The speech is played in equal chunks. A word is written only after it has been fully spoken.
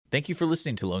Thank you for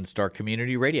listening to Lone Star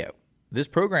Community Radio. This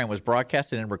program was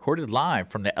broadcasted and recorded live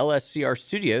from the LSCR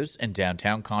studios in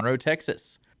downtown Conroe,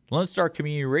 Texas. Lone Star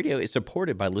Community Radio is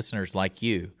supported by listeners like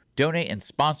you. Donate and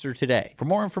sponsor today. For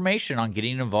more information on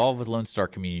getting involved with Lone Star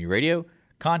Community Radio,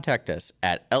 contact us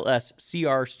at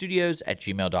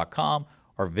lscrstudios@gmail.com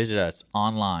or visit us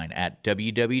online at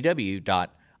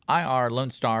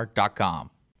www.irlonestar.com.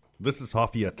 This is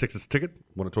Hoffy at Texas Ticket. I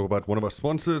want to talk about one of our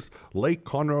sponsors, Lake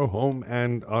Conroe Home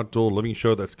and Outdoor Living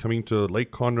Show that's coming to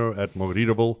Lake Conroe at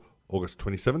Margaritaville, August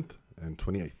 27th and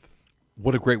 28th.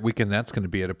 What a great weekend that's going to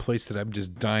be at a place that I'm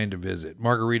just dying to visit.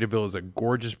 Margaritaville is a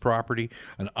gorgeous property,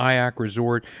 an IAC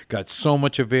resort, got so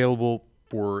much available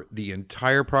for the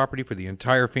entire property, for the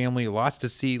entire family, lots to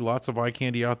see, lots of eye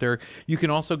candy out there. You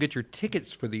can also get your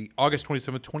tickets for the August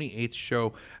 27th, 28th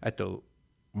show at the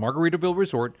Margaritaville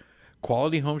Resort,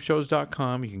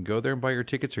 qualityhomeshows.com. You can go there and buy your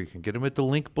tickets, or you can get them at the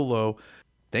link below.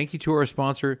 Thank you to our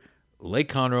sponsor,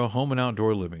 Lake Conroe Home and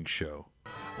Outdoor Living Show.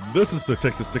 This is the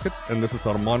Texas Ticket, and this is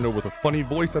Armando with a funny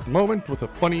voice at the moment, with a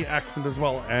funny accent as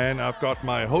well. And I've got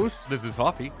my host. This is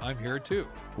Hoffy. I'm here too.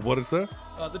 What is that?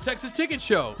 The Texas Ticket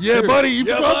Show. Yeah, Cheers. buddy, you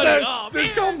Yeah, forgot buddy. that. Oh, Dude,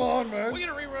 man. come on, man. We're going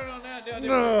to rerun on that.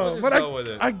 No, We'll but just go with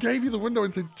it. I gave you the window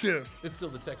and said cheers. It's still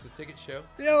the Texas Ticket Show.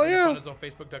 Hell You yeah. can find us on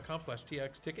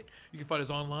Facebook.com/TX Ticket. You can find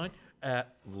us online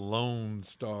at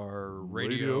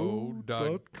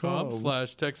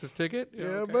LoneStarRadio.com/Texas Ticket.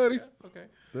 Yeah, buddy. Okay.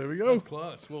 There we go. That's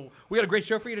close. Well, we got a great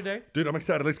show for you today. Dude, I'm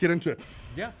excited. Let's get into it.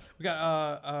 Yeah. We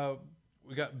got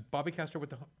Bobby Castor with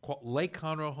the Lake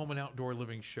Conroe Home and Outdoor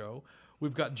Living Show.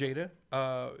 We've got Jada.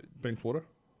 Bentwater.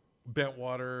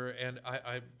 Bentwater, and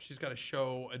she's got a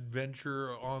show,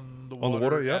 Adventure on the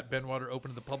water, yeah. at Bentwater,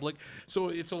 open to the public. So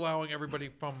it's allowing everybody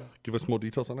from, Give us more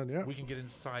details on that, yeah. we can get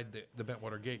inside the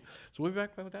Bentwater gate. So we'll be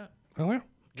back with that. Oh, yeah.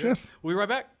 Cheers. We'll be right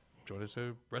back. Join us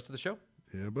the rest of the show.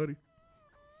 Yeah, buddy.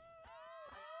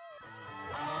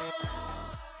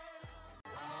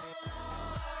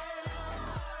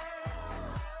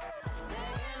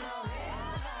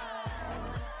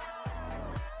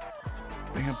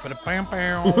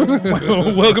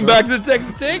 Welcome back to the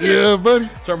Texas Ticket. Yeah, buddy.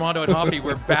 It's Armando and Hoppy.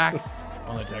 We're back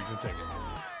on the Texas Ticket.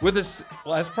 With us,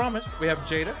 as promised, we have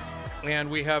Jada, and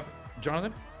we have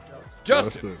Jonathan.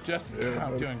 Justin. Yeah,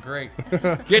 I'm buddy. doing great.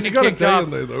 Getting You got a kicked day off. in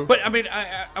there, though. But I mean,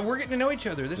 we're getting to know each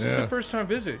other. This is Yeah. a first time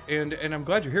visit, and I'm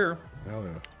glad you're here. Hell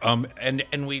yeah.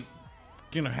 And we,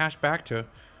 hash back to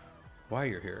why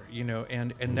you're here,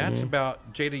 and that's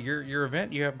about Jada, your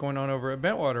event you have going on over at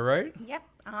Bentwater, right? Yep,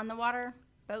 on the water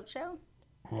boat show.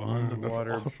 On the That's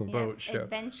water awesome. boat Yeah, show.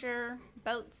 adventure,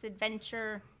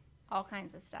 all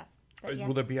kinds of stuff. But yeah,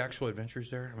 Will there be actual adventures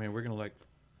there? I mean, we're gonna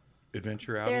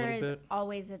adventure out a there little is bit.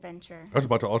 always adventure. I was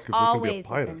about to ask if there's going to be a Always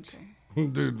pirate. adventure.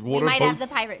 Dude, We water might have boats? the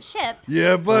pirate ship.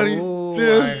 Yeah, buddy. Oh,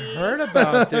 Cheers. I heard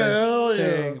about this Hell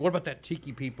yeah. thing. What about that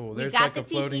tiki people? We've There's got like the a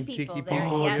floating people tiki there.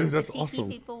 people. Oh, yeah, dude, that's the tiki awesome.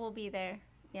 people will be there.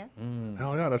 Yeah.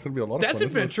 Hell yeah, that's going to be a lot of That's fun. isn't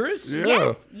it? adventurous. Yeah.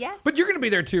 Yes. Yes. But you're gonna be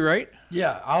there too, right?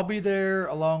 Yeah, I'll be there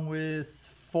along with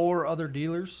 4 other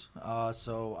dealers.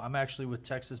 So I'm actually with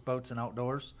Texas Boats and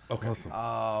Outdoors. Okay.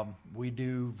 Awesome. We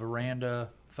do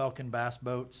Veranda Falcon Bass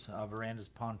boats, Veranda's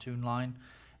pontoon line,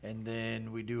 and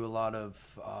then we do a lot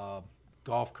of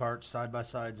golf carts,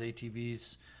 side-by-sides,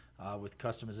 ATVs with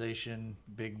customization,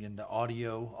 big into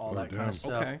audio, all that kind damn. of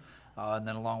stuff. Okay. And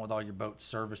then along with all your boat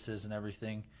services and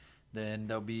everything. Then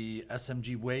there'll be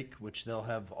SMG Wake, which they'll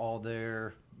have all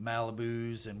their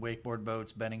Malibus and wakeboard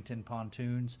boats, Bennington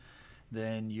pontoons.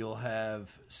 Then you'll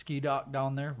have Ski Dock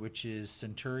down there, which is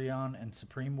Centurion and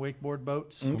Supreme wakeboard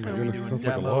boats. Oh, my We'll be goodness, doing sounds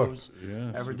like a lot. demos,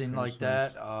 Yeah, everything like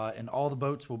that. And all the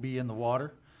boats will be in the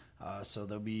water. So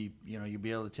they'll be, you'll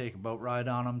be able to take a boat ride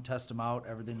on them, test them out,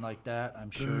 everything like that.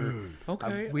 I'm sure.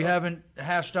 Okay. We haven't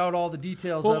hashed out all the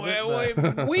details of it.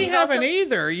 but- we haven't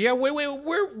either. Yeah. Wait.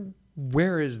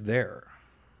 Where is there?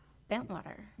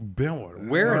 Bentwater. Bentwater.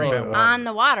 Where in Oh. Bentwater? On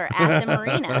the water at the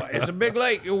marina. It's a big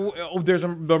lake. There's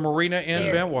the marina in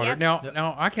There, Bentwater. yep.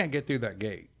 Now I can't get through that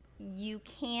gate. You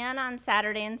can on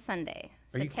Saturday and Sunday,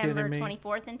 Are you September kidding me?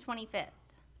 24th and 25th.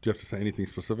 Do you have to say anything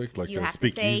specific? Like You have to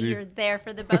speak say easy? you're there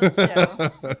for the boat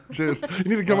show. Cheers.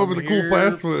 You need to come up with a cool Here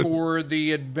password. for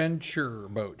the adventure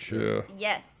boat show. Yeah.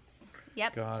 Yes.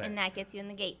 Yep. Got it. And that gets you in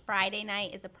the gate. Friday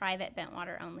night is a private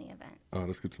Bentwater only event. Oh,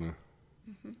 that's good to know.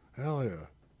 Hell yeah.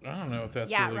 I don't know if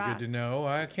that's Yeah, really right. good to know.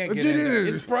 I can't get Dude, in there. it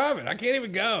is. It's private. I can't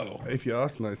even go. If you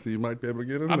ask nicely, you might be able to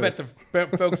get in I there.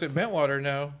 bet the folks at Bentwater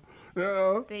know.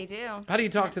 Yeah. They do. How do you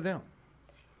talk to them?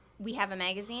 We have a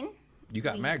magazine. You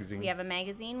got magazine. We have a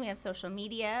magazine. We have social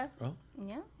media. Oh.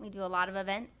 Yeah. We do a lot of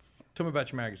events. Tell me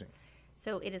about your magazine.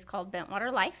 So it is called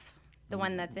Bentwater Life. The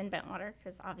one that's in Bentwater,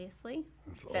 because obviously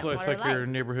So it's Bentwater like your Life.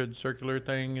 neighborhood circular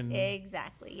thing, and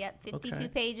Exactly. Yep. 52 Okay.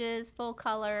 pages, full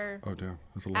color, Oh, damn.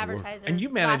 That's a lot of work. advertisers. And you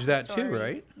manage lots of that too, stories.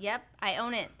 right? Yep. I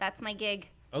own it. That's my gig.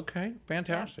 okay,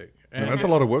 fantastic. And that's a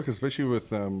lot of work, especially with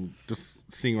just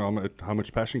seeing how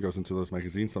much passion goes into those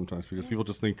magazines sometimes, because people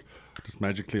just think it just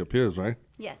magically appears, right?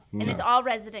 Yes. And it's all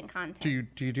resident content. Do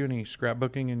you do any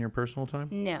scrapbooking in your personal time?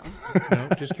 No. No,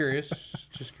 just curious.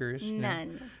 Just curious. No.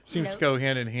 None. Seems to Nope. go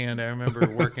hand in hand. I remember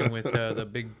working with the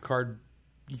big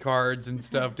cards and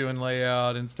stuff, doing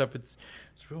layout and stuff. It's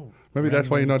real. Maybe that's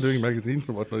why you're not doing magazines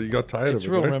and whatnot. You got tired It's of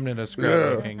it, real right? remnant of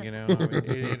scrapbooking, you know. I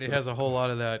mean, it has a whole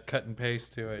lot of that cut and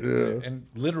paste to it, and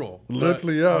literal.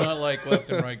 Literally, not, yeah. Not like left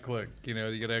and right click. You know,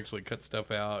 you got to actually cut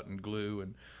stuff out and glue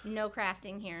and. No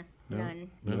crafting here. None.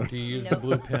 Do you use the Nope.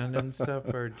 blue pen and stuff,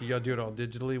 or do y'all do it all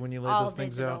digitally when you lay All those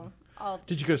things digital. out? All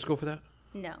Did you go to school for that?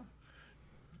 No.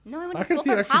 No, I went I to can school see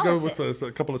for actually go politics. with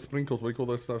a couple of sprinkles. We call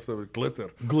that stuff so with glitter.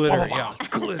 Glitter, yeah,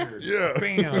 glitter, Yeah.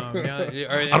 bam.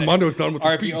 Yeah, or, Armando's done with or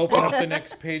his if you piece. open up the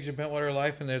next page of Bentwater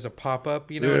Life and there's a pop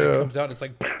up, you know, and Yeah. it comes out and it's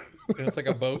like, and it's like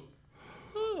a boat.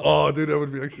 Oh, dude, that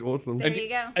would be actually awesome. There you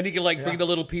go. And you can like bring the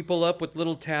little people up with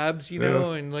little tabs, you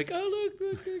know, and like, oh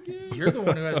look, yeah. You're the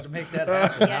one who has to make that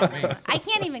happen, not me. Yeah. I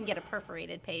can't even get a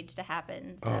perforated page to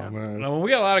happen. So. Oh, man. Well, we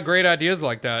got a lot of great ideas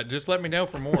like that. Just let me know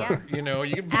for more. Yeah. You know,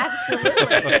 you can.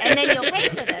 Absolutely. And then you'll pay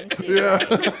for them too.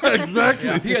 Yeah,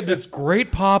 exactly. He had this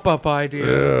great pop-up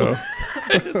idea. Yeah.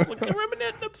 It's like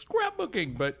reminiscent of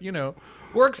scrapbooking, but you know,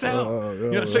 works out. You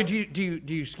know, so do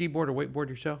you ski board or wakeboard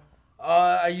yourself?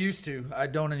 I used to. I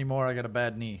don't anymore. I got a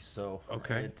bad knee, so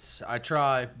Okay. I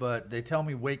try, but they tell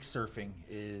me wake surfing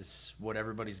is what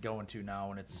everybody's going to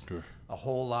now, and it's a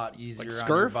whole lot easier Like on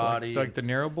your scurf, body. like the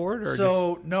narrow board, or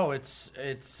So no, it's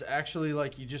actually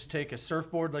like you just take a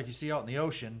surfboard like you see out in the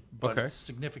ocean, but Okay. it's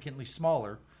significantly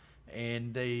smaller,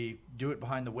 and they do it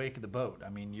behind the wake of the boat. I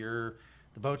mean,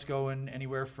 the boat's going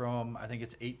anywhere from I think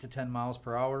it's 8 to 10 miles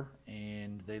per hour,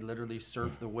 and they literally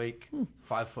surf the wake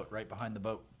 5 foot right behind the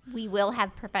boat. We will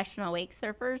have professional wake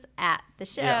surfers at the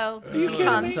show. Yeah. Are you kidding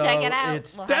Come me? check it So out.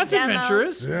 it's- We'll have That's demos.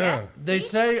 adventurous. Yeah. They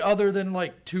say other than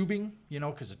like tubing, you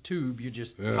know, because a tube, you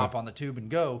just hop on the tube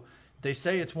and go. They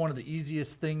say it's one of the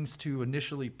easiest things to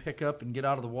initially pick up and get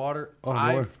out of the water. Oh, boy.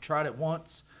 I've tried it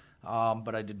once,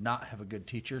 but I did not have a good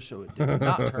teacher, so it did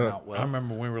not turn out well. I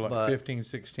remember when we were like But- 15,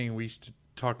 16, we used to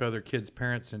talk other kids'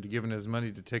 parents into giving us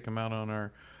money to take them out on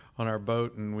our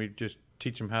boat, and we'd just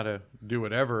teach them how to do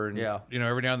whatever. And, Yeah. you know,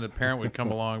 every now and then the parent would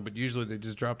come along, but usually they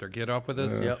just dropped their kid off with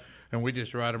us. Yep. And we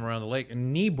just ride them around the lake.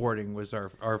 And knee boarding was our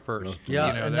first. Yeah,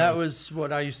 you know, and that was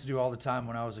what I used to do all the time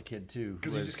when I was a kid too.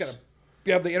 Because you was- just got to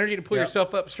you have the energy to pull Yep.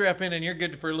 yourself up, strap in, and you're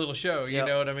good for a little show. You Yep.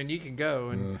 know what I mean? You can go.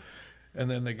 And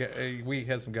then we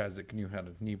had some guys that knew how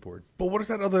to knee board. But what is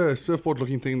that other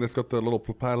surfboard-looking thing that's got the little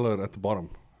propeller at the bottom?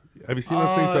 Have you seen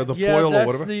those things? The yeah, foil or that's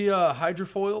whatever? the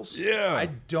hydrofoils. Yeah. I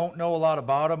don't know a lot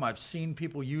about them. I've seen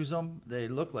people use them. They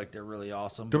look like they're really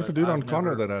awesome. There was a but dude on I've Conroe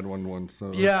never- that had one once.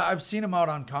 So. Yeah, I've seen them out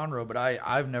on Conroe, but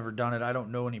I've never done it. I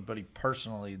don't know anybody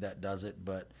personally that does it,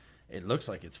 but it looks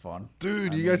like it's fun.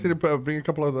 Dude, you guys need to bring a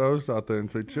couple of those out there and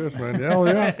say cheers, man. Hell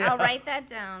yeah. I'll write that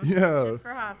down. Yeah. Just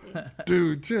for Hoffy.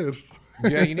 Dude, cheers.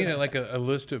 Yeah, you need a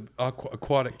list of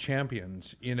aquatic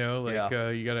champions. You know, like Yeah.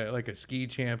 you got a ski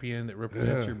champion that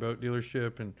represents Yeah. your boat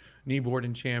dealership, and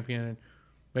kneeboarding champion, and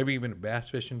maybe even a bass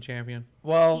fishing champion.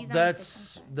 Well, He's on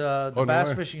that's the Oh, no bass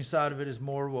way. fishing side of it is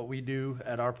more what we do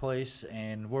at our place,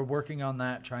 and we're working on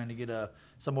that, trying to get a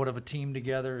somewhat of a team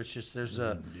together. It's just there's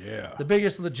the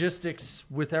biggest logistics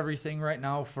with everything right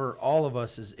now for all of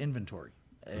us is inventory.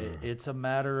 It's a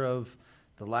matter of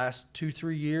the last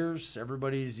 2-3 years.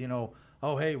 Everybody's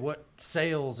oh hey, what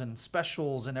sales and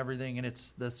specials and everything, and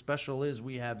it's the special is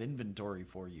we have inventory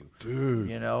for you, Dude.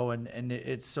 and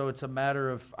it's a matter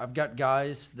of I've got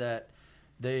guys that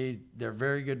they're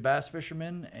very good bass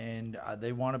fishermen, and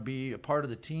they want to be a part of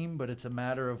the team, but it's a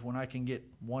matter of when I can get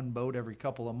one boat every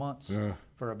couple of months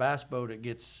for a bass boat, it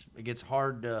gets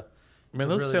hard to. I mean,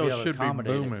 to those really be sales able to should be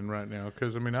accommodate it. booming right now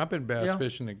because I've been bass Yeah.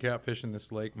 fishing and catfishing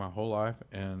this lake my whole life,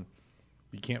 and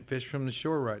you can't fish from the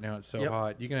shore right now. It's so Yep.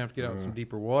 hot. You're gonna have to get out in some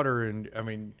deeper water, and I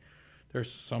mean,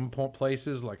 there's some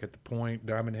places like at the Point,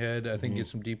 Diamond Head. I think you get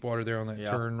some deep water there on that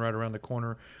Yeah. turn right around the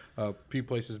corner. A few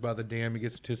places by the dam, you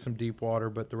get to some deep water,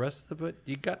 but the rest of it,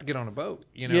 you got to get on a boat.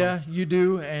 You know. Yeah, you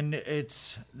do, and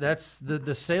that's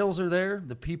the sales are there.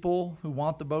 The people who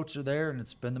want the boats are there, and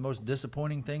it's been the most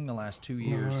disappointing thing the last 2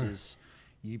 years is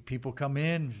people come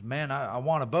in, man, I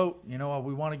want a boat. We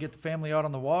want to get the family out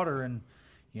on the water, and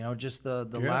just the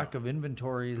lack of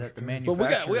inventory that the But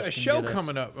manufacturers we got a can show get us.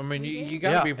 coming up. I mean, you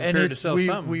got to be and prepared to sell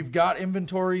something. We've got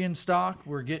inventory in stock.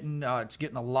 We're getting it's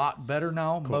getting a lot better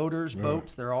now. Motors,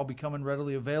 boats, they're all becoming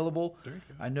readily available.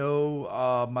 I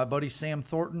know my buddy Sam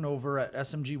Thornton over at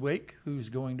SMG Wake, who's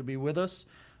going to be with us.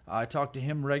 I talk to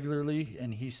him regularly,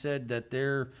 and he said that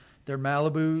their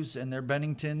Malibus and their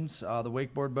Benningtons, the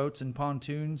wakeboard boats and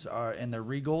pontoons, and their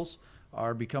Regals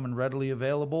are becoming readily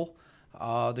available.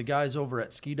 The guys over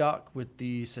at Ski Dock with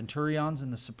the Centurions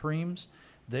and the Supremes,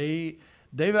 they've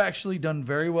actually done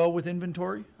very well with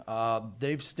inventory.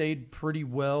 They've stayed pretty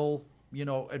well,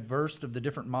 adversed of the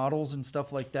different models and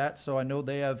stuff like that. So I know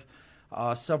they have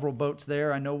several boats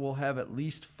there. I know we'll have at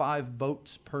least 5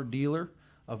 boats per dealer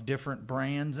of different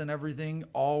brands and everything,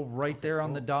 all right there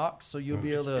on the dock. So you'll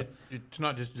be able to. It's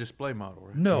not just a display model,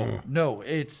 right? No,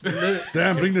 it's.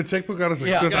 Damn, bring the checkbook out.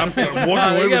 Yeah. I'm walking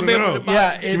away with it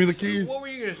now. Give me the it's- keys. What were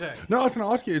you going to say? No, I was going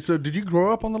to ask you. So, did you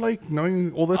grow up on the lake,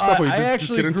 knowing all this stuff? Or you I just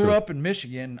actually get into grew it? up in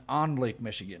Michigan, on Lake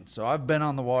Michigan. So I've been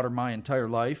on the water my entire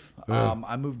life.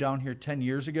 I moved down here 10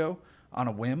 years ago on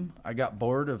a whim. I got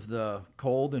bored of the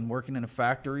cold and working in a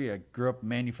factory. I grew up in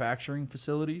manufacturing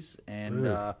facilities, and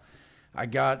I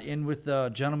got in with a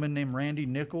gentleman named Randy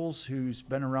Nichols, who's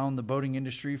been around the boating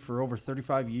industry for over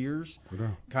 35 years.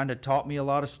 Kind of taught me a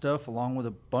lot of stuff, along with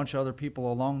a bunch of other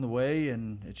people along the way,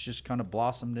 and it's just kind of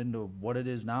blossomed into what it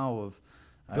is now of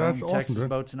That's awesome, Texas dude.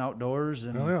 Boats and Outdoors.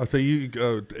 And Oh, yeah. So, you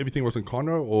everything was in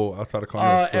Conroe or outside of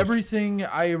Conroe? first? everything.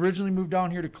 I originally moved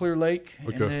down here to Clear Lake,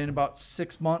 Okay. and then about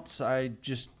 6 months, I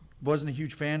just wasn't a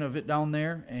huge fan of it down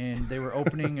there, and they were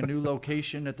opening a new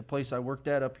location at the place I worked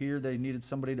at up here. They needed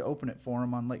somebody to open it for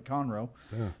them on Lake Conroe.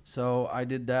 So I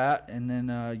did that, and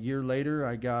then a year later,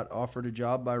 I got offered a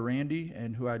job by Randy,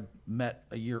 and who I'd met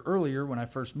a year earlier when I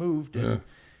first moved, and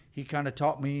he kind of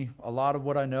taught me a lot of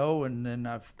what I know, and then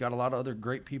I've got a lot of other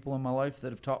great people in my life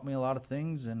that have taught me a lot of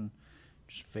things, and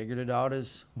just figured it out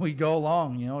as we go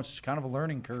along. It's just kind of a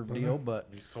learning curve deal, but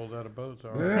You sold out of boats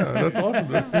already. Yeah, that's awesome,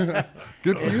 dude.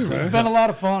 Good for you, it's man. been a lot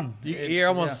of fun. You're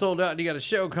almost sold out and you got a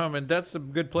show coming. That's a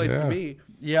good place Yeah. to be.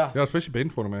 Yeah. Yeah, especially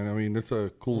Bainwater, man. I mean, it's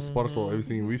a cool spot as well.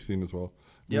 Everything we've seen as well.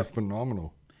 Yep. It's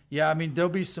phenomenal. Yeah, I mean, there'll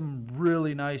be some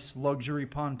really nice luxury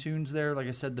pontoons there. Like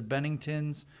I said, the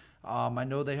Benningtons. I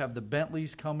know they have the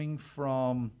Bentleys coming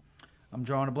from, I'm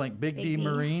drawing a blank, Big D D.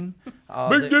 Marine.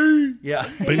 Big D! Yeah.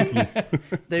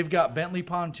 They've got Bentley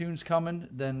pontoons coming.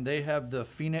 Then they have the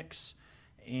Phoenix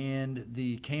and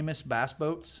the Camus bass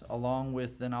boats, along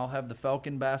with, then I'll have the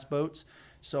Falcon bass boats.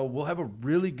 So we'll have a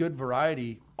really good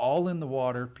variety all in the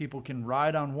water. People can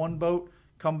ride on one boat,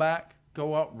 come back,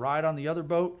 go out, ride on the other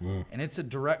boat, and it's a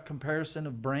direct comparison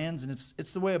of brands, and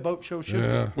it's the way a boat show should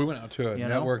be. We went out to a You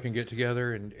know? networking get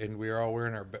together, and we were all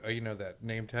wearing our, that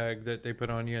name tag that they put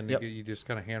on you, and Yep. you just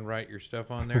kind of handwrite your stuff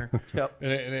on there. Yep.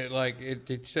 And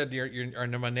it said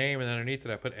my name, and underneath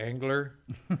it I put angler,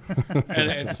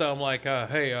 and so I'm like,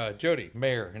 hey, Jody,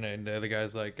 mayor, and then the other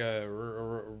guy's like,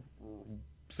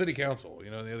 city council,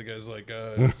 and the other guy's like,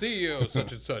 CEO,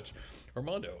 such and such,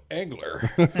 Armando, angler,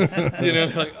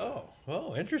 like,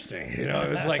 oh, interesting. It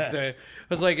was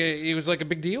like it was like a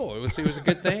big deal. It was a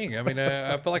good thing. I mean,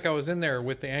 I felt like I was in there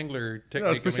with the angler technique.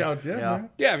 Yeah, especially I mean, out there, Yeah. man.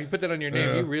 yeah, if you put that on your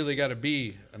name, you really got to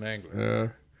be an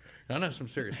angler. I know some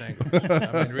serious anglers.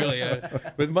 I mean, really,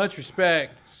 with much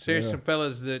respect, there's some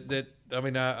fellas that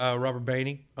Robert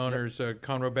Bainey, owners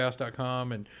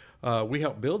ConroeBass.com, and we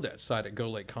helped build that site at Go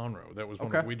Lake Conroe. That was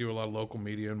we do a lot of local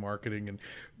media and marketing, and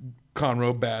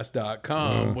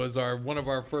ConroeBass.com was one of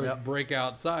our first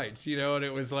breakout sites. And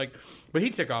it was like, but he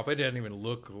took off. It didn't even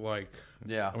look like.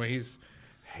 Yeah. I mean,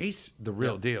 he's the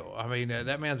real deal. I mean,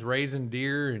 that man's raising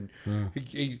deer, and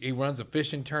he runs a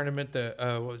fishing tournament. The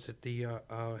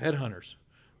Headhunters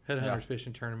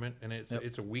fishing tournament, and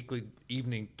it's a weekly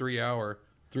evening 3-hour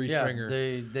stringer.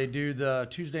 They do the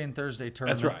Tuesday and Thursday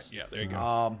tournaments. That's right. Yeah, there you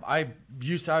go.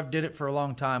 I did it for a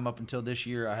long time up until this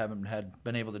year. I haven't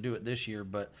been able to do it this year,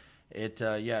 but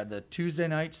the Tuesday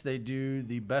nights they do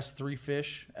the best 3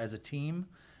 fish as a team,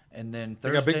 and then They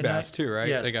Thursday got big bass nights- too, right?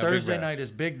 Yes, They got big Thursday bass. night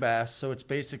is big bass, so it's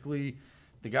basically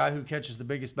the guy who catches the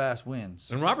biggest bass wins.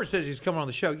 And Robert says he's coming on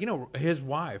the show. His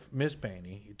wife, Miss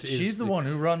Bainey, She's the one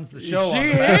who runs the show. She on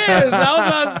is. the I was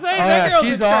about to say that girl's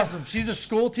she's a awesome. She's a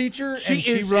school teacher, and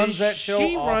she runs that show.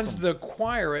 She runs awesome. the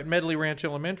choir at Medley Ranch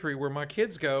Elementary, where my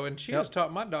kids go, and she has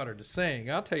taught my daughter to sing.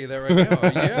 I'll tell you that right now.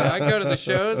 Yeah, I go to the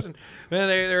shows, and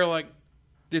they're like,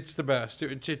 It's the best.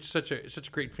 It's such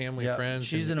a great family, Yeah, friends.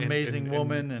 she's and- an and- amazing and-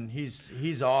 woman, and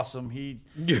he's awesome.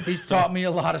 He's taught me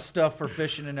a lot of stuff for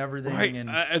fishing and everything. Right, And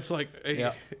it's like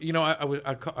Yeah. you know,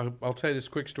 I'll tell you this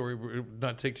quick story. Will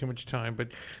not take too much time, but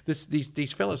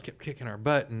these fellows kept kicking our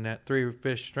butt in that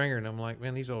 3-fish stringer, and I'm like,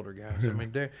 man, these older guys. I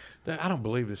mean, I don't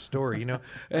believe this story, you know.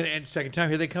 and second time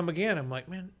here they come again. I'm like,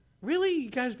 man, really? You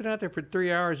guys been out there for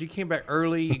 3 hours? You came back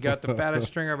early. You got the fattest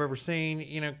stringer I've ever seen.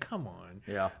 You know, come on.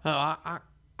 Yeah.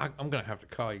 I'm gonna have to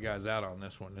call you guys out on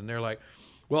this one. And they're like,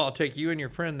 well, I'll take you and your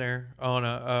friend there on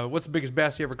a what's the biggest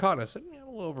bass you ever caught? And I said, a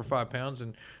little over 5 pounds.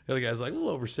 And the other guy's like, a little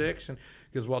over 6. And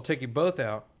he goes, well, I'll take you both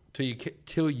out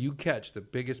till you catch the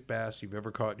biggest bass you've ever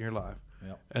caught in your life.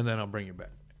 Yep. And then I'll bring you back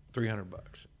 $300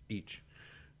 each.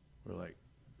 We're like,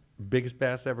 biggest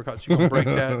bass I ever caught. So you gonna break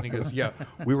that? And he goes, yeah.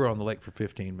 We were on the lake for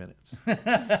 15 minutes.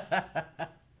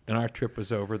 And our trip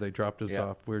was over. They dropped us Yeah.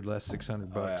 off. We were less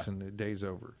 $600, yeah. and the day's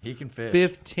over. he can fish.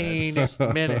 15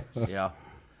 minutes. Yeah.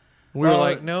 We were Well,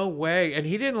 like, no way. And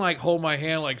he didn't like hold my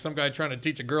hand like some guy trying to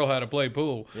teach a girl how to play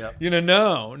pool. Yep. You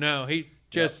know, no. He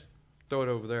just throw it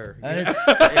over there. And it's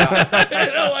yeah.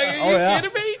 You know, like, are you yeah.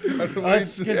 kidding me? That's Because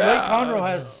amazing. Lake Conroe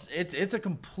has it's a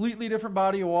completely different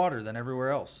body of water than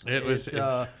everywhere else.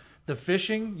 The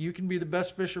fishing. You can be the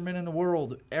best fisherman in the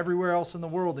world everywhere else in the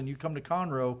world, and you come to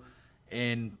Conroe,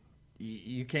 and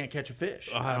you can't catch a fish.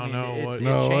 I don't know what- It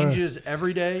No way. changes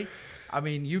every day. I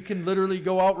mean, you can literally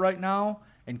go out right now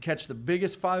and catch the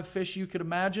biggest 5 fish you could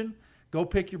imagine. Go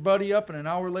pick your buddy up, and an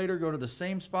hour later go to the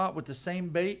same spot with the same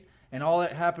bait. And all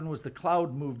that happened was the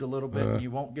cloud moved a little bit, and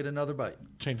you won't get another bite.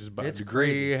 Changes by It's a degree,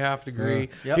 crazy. half degree.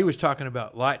 Yep. He was talking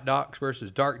about light docks versus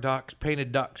dark docks,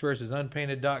 painted docks versus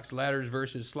unpainted docks, ladders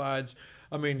versus slides.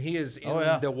 I mean, he is in Oh,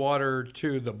 yeah. the water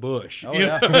to the bush. Oh, You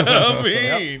yeah. know what I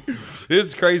mean,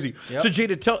 it's crazy. Yep. So,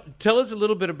 Jada, tell us a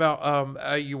little bit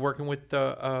about you working with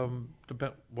the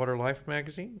Bentwater Life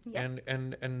magazine Yep.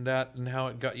 and that and how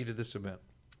it got you to this event.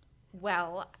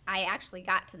 Well, I actually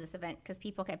got to this event because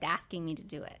people kept asking me to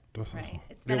do it. Right?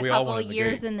 It's Yeah, been we a all couple wanted the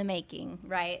years gate. in the making,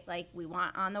 right? Like we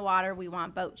want on the water, we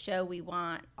want boat show, we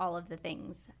want all of the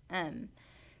things.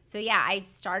 So yeah, I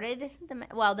started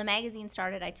the magazine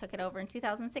started. I took it over in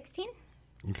 2016,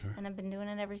 Okay. and I've been doing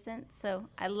it ever since. So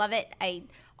I love it.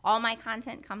 All my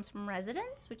content comes from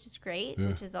residents, which is great. Yeah.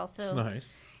 Which is also It's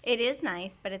nice. It is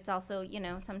nice, but it's also,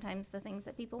 sometimes the things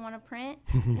that people want to print,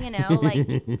 like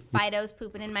Fido's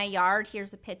pooping in my yard.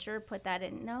 Here's a picture. Put that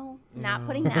in. No, not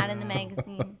putting that in the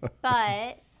magazine.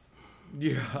 But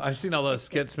Yeah, I've seen all those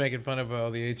skits making fun of all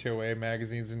the HOA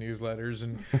magazines and newsletters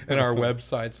and our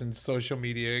websites and social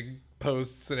media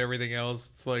posts and everything else.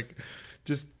 It's like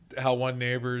just how one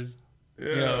neighbor's,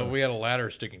 we had a ladder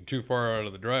sticking too far out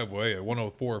of the driveway at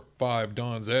 104.5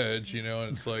 Dawn's Edge, and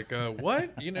it's like,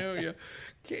 what?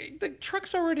 The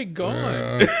truck's already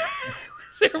gone.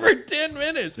 There for 10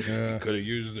 minutes. You could have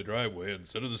used the driveway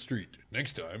instead of the street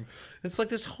next time. It's like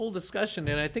this whole discussion,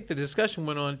 and I think the discussion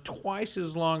went on twice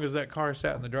as long as that car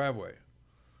sat in the driveway.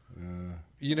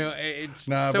 It's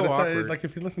Nah, so but awkward. like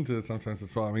if you listen to it sometimes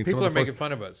as well. I mean, People some are of the making folks,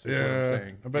 fun of us. Is what I'm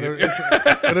saying. but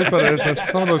it is what it is.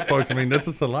 Some of those folks. I mean, this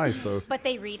is a life, though. but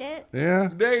they read it, Yeah.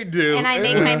 They do. and I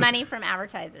make my money from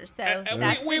advertisers. So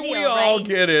that's we the deal, all right?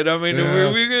 get it. I mean,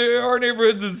 Yeah. our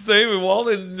neighborhood's the same in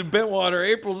Walden, Bentwater,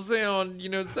 April Sound,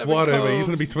 Seven Whatever. He's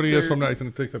gonna be Coves. 20 years from now. He's gonna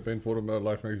take that Bentwater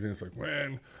Life magazine. It's like,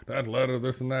 man, that letter,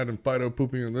 this and that, and Fido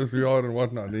pooping in this yard and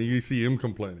whatnot. And you see him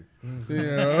complaining.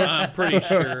 Yeah. I'm pretty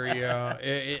sure, yeah.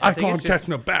 I think can't it's just- catch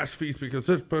no bass feast because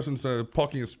this person's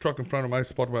parking his truck in front of my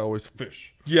spot where I always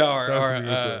fish. Yeah, That's what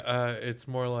you're gonna it's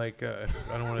more like I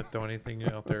don't want to throw anything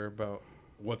out there about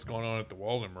what's going on at the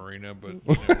Walden Marina, but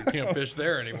we can't fish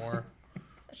there anymore.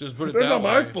 Just put it That's that not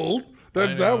way. my fault.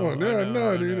 That's I that know, one. I Yeah, know,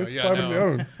 no, I dude, know. it's Yeah, privately no.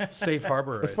 owned. Safe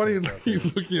harbor. It's I funny think, he's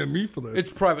looking at me for that.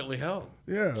 it's privately held.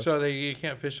 Yeah. So you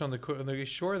can't fish on the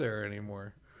shore there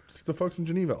anymore. It's the folks in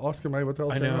Geneva. Ask him what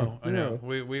else I they know. I know.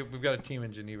 Yeah. We've got a team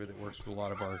in Geneva that works with a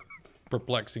lot of our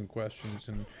perplexing questions,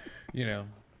 and we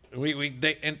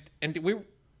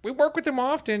work with them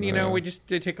often.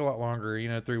 They take a lot longer.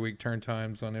 3-week turn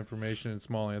times on information and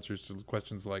small answers to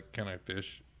questions like, "Can I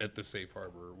fish at the Safe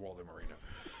Harbor Walden Marina?"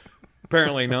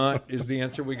 Apparently not is the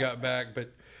answer we got back,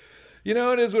 but. It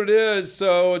is what it is.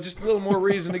 So just a little more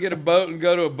reason to get a boat and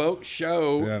go to a boat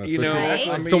show. Yeah, and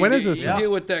especially- I mean, So when is this? You can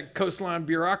deal with that coastline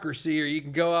bureaucracy, or you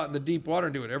can go out in the deep water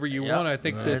and do whatever you Yep. want. I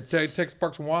think that It's- Texas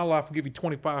Parks and Wildlife will give you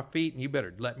 25 feet, and you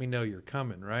better let me know you're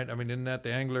coming, right? I mean, isn't that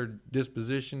the angler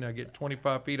disposition? I get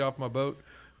 25 feet off my boat.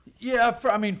 Yeah,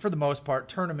 for the most part,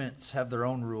 tournaments have their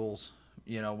own rules.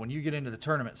 When you get into the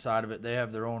tournament side of it, they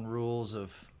have their own rules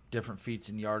of different feats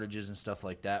and yardages and stuff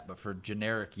like that. But for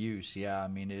generic use, yeah, I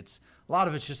mean, a lot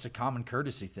of it's just a common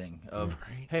courtesy thing of,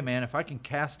 hey, man, if I can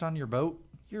cast on your boat,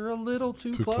 you're a little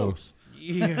too close.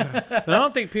 Yeah. I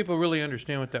don't think people really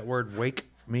understand what that word wake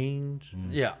means.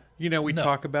 Yeah. You know, we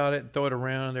talk about it, throw it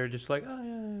around. They're just like,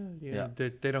 oh, yeah.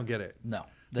 They don't get it. No.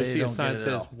 They see a don't sign get that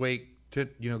it at says all. wake to,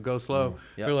 go slow.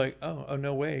 Yep. They're like, oh,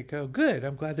 no wake. Oh, good.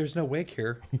 I'm glad there's no wake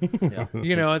here.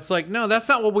 Yeah. It's like, no, that's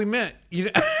not what we meant. Yeah.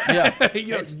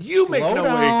 It's you make slow no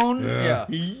down. wake. Yeah.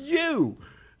 You.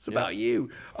 It's about you.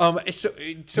 So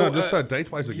No, just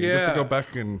date-wise again, just to yeah. go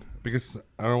back and because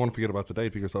I don't want to forget about the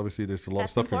date because obviously there's a lot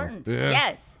That's of stuff important. going on. Yeah.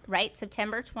 Yes, right.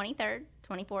 September 23rd,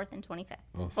 24th, and 25th.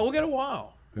 Oh, we'll get a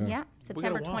while. Yeah,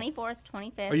 September while. 24th,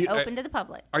 25th, Are you- open to the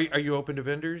public. Are you open to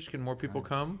vendors? Can more people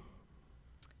come?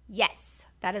 Yes,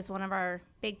 that is one of our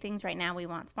big things right now. We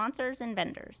want sponsors and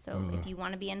vendors. So if you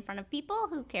want to be in front of people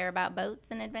who care about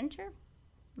boats and adventure,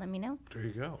 let me know. There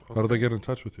you go. How do they get in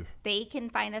touch with you? They can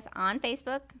find us on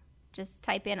Facebook. Just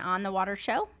type in On the Water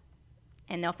Show,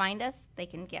 and they'll find us. They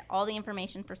can get all the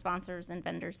information for sponsors and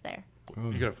vendors there.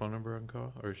 You got a phone number I can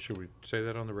call? Or should we say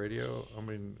that on the radio? I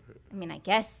mean, I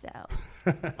guess so.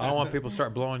 I don't want people to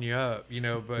start blowing you up,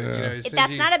 but, as soon as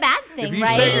That's you- not a bad thing, If you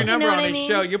right? say your number you know on what I this mean?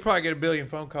 show, you'll probably get a billion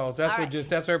phone calls. That's All what right.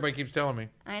 that's what everybody keeps telling me.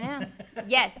 I know.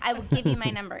 Yes, I will give you my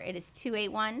number. It is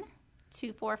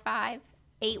 281-245-8100.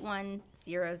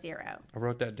 I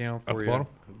wrote that down At for the you. bottom?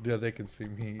 Yeah, they can see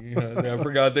me. I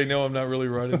forgot. They know I'm not really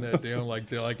writing that down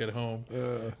like at home.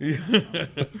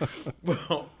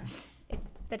 Well, It's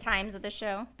the times of the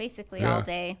show, basically Yeah. all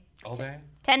day. all day.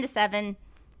 10 to 7.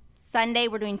 Sunday,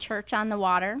 we're doing church on the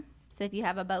water. So if you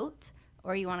have a boat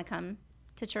or you want to come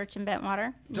to church in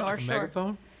Bentwater, North Shore.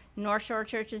 Megaphone. North Shore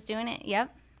Church is doing it.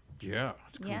 Yep. Yeah,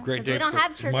 it's a Yeah. great 'Cause day. we don't for,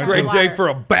 have church on the great water. day for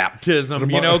a baptism.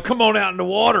 Come on out in the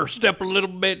water, step a little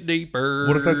bit deeper.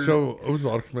 What is that show?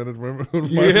 Ozarks, man. Remember?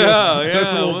 Yeah,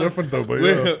 That's a little well, different though, but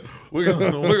We're, yeah.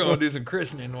 we're gonna do some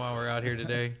christening while we're out here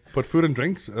today. But food and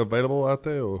drinks available out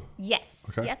there? Or? Yes.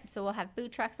 Okay. Yep. So we'll have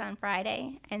food trucks on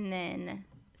Friday. And then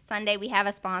Sunday, we have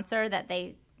a sponsor that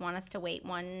they want us to wait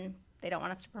they don't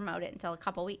want us to promote it until a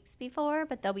couple weeks before,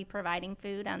 but they'll be providing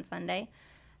food on Sunday.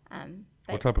 But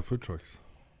What type of food trucks?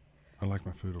 I like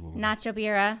my food a little bit. Nacho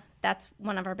Birra, that's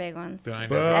one of our big ones. I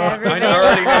know. I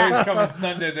already know he's coming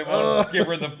Sunday. They want to give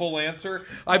her the full answer.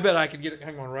 I bet I could get it.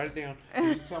 Hang on, write it down.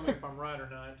 You tell me if I'm right or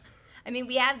not. I mean,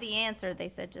 we have the answer. They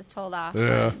said just hold off.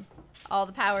 Yeah. on all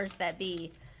the powers that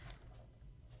be.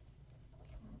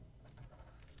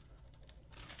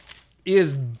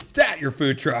 Is that your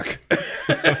food truck?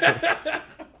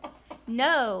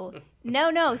 No.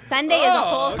 Sunday is a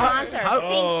full sponsor.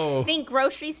 Oh. Think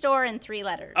grocery store in 3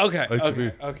 letters. Okay.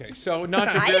 HEB. Okay. So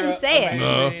Nacho I didn't Birra,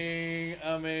 say it.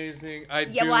 Amazing. I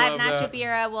Yeah, do we'll have love Nacho that.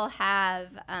 Birra. We'll have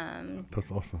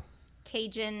That's awesome.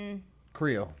 Cajun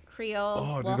Creole. Creole.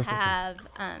 Oh, dude, we'll that's awesome.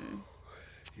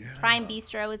 have Prime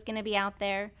Bistro is going to be out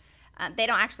there. They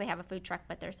don't actually have a food truck,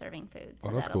 but they're serving food, so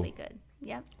that's that'll cool. be good.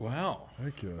 Yep. Wow.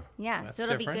 Heck yeah. Yeah, That's so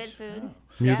it'll be different. good food.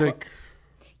 Music.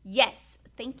 Yeah. Yes,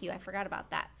 thank you. I forgot about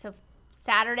that. So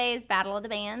Saturday is Battle of the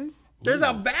Bands. There's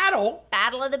a battle.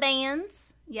 Battle of the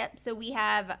Bands. Yep. So we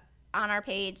have on our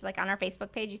page, like on our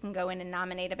Facebook page, you can go in and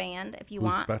nominate a band if you Who's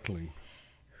want. battling?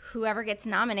 Whoever gets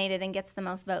nominated and gets the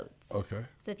most votes. Okay.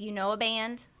 So if you know a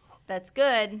band that's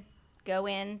good, go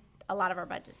in. A lot of our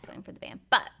budget's going for the band.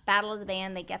 But Battle of the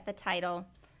Band, they get the title.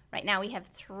 Right now we have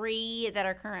 3 that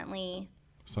are currently,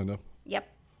 Signed up. yep.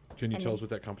 Can you And tell then- us what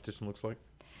that competition looks like?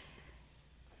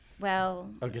 Well,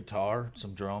 A guitar,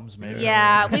 some drums, maybe.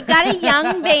 yeah, we've got a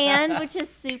young band, which is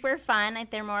super fun.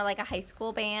 Like they're more like a high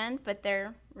school band, but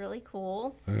they're really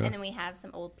cool. And then we have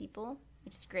some old people,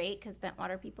 which is great because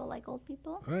Bentwater people like old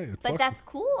people. Hey, it's But fucking- that's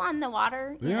cool on the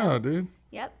water. you Yeah, know? dude.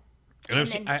 Yep. And I've And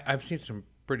seen, then- I've seen some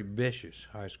pretty vicious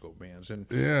high school bands, and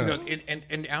Yeah.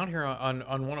 and out here on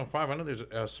 105, I know there's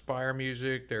Aspire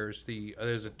Music. There's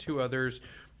there's 2 others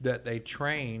that they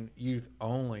train youth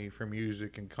only for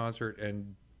music and concert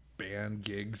and band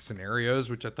gig scenarios,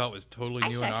 which I thought was totally I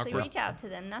new should and actually awkward. reach out to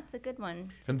them. That's a good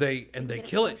one. And they Good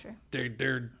kill exposure. it.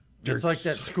 They're It's like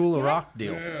that School of Rock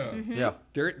deal. Mm-hmm. Yeah.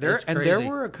 There It's and there crazy.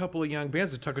 were a couple of young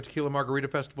bands. The Taco Tequila Margarita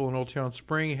Festival in Old Town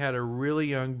Spring had a really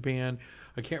young band.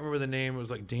 I can't remember the name. It was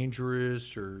like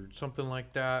Dangerous or something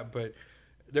like that. But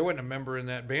there wasn't a member in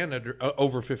that band under,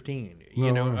 over 15.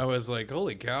 You know, I was like,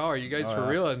 holy cow, are you guys for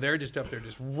real? And they're just up there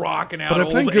just rocking out But they're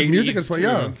old playing good 80s music as well.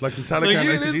 Yeah, tunes. it's like Metallica Like, and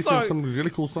yeah, this AC/DC song- have some really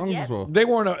cool songs Yep. as well. They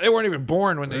weren't even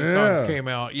born when these Yeah. songs came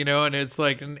out, you know, and it's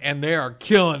like, and they are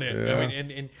killing it. I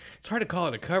mean, and it's hard to call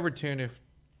it a cover tune if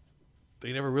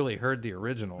they never really heard the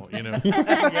original, you know. They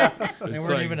It's weren't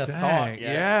like, even a dang, thought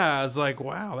yet. Yeah, it's like,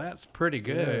 wow, that's pretty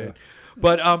good.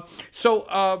 But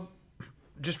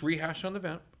just rehash on the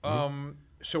event.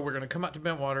 So we're gonna come out to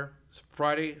Bentwater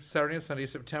Friday, Saturday, and Sunday,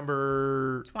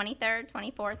 September. 23rd,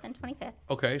 24th, and 25th.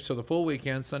 Okay, so the full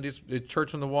weekend. Sundays,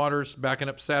 Church on the Waters. Backing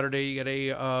up Saturday, you get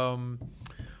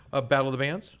a Battle of the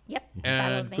Bands. Yep. Battle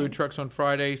of And the food Bands. trucks on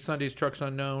Friday. Sundays, trucks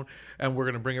unknown. And we're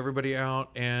going to bring everybody out.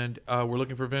 And we're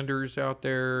looking for vendors out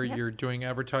there. Yep. You're doing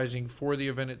advertising for the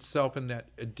event itself in that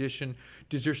edition.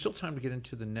 Is there still time to get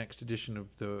into the next edition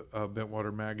of the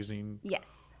Bentwater magazine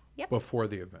Yes. Yep. before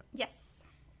the event? Yes.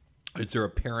 Is there a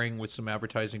pairing with some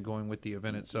advertising going with the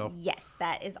event itself? Yes,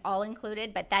 that is all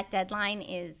included, but that deadline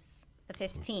is the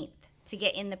 15th to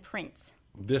get in the print.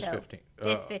 This So, 15th.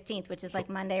 This 15th, which is like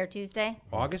Monday or Tuesday.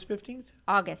 August 15th?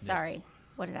 August, sorry.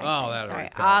 What did I Oh, say? that Sorry, already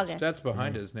passed. August. That's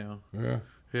behind us now. Yeah.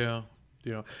 Yeah.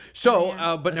 You know. So,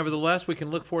 Yeah. but nevertheless, we can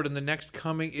look forward in the next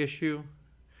coming issue.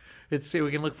 We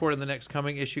can look forward in the next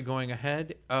coming issue going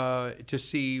ahead to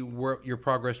see where your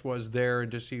progress was there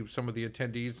and to see some of the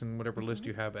attendees and whatever list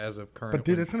you have as of current. But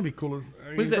dude, it's gonna be cool.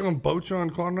 You're is that? talking Boat Show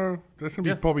and Conroe. That's gonna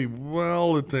be probably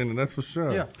well attended. That's for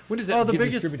sure. Yeah. When does that Well, the get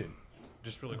biggest- distributed?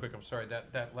 Just really quick. I'm sorry.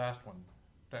 That last one.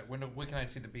 When can I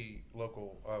see the Be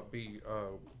Local?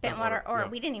 Bentwater, or yeah.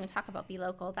 we didn't even talk about Be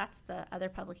Local. That's the other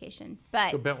publication.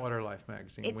 But The Bentwater Life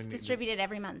magazine. it's When you- distributed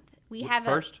every month. We Wh- have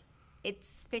first?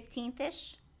 It's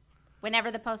 15th-ish.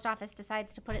 Whenever the post office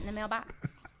decides to put it in the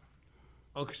mailbox.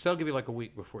 Okay, so that'll give you like a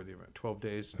week before the event, 12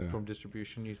 days from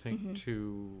distribution, you think,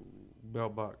 to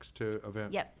mailbox to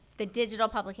event? Yep. The digital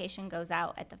publication goes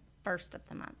out at the first of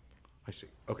the month. I see.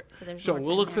 Okay. So there's So more we'll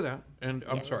time look for there. that. And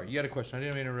I'm Yes. sorry, you had a question. I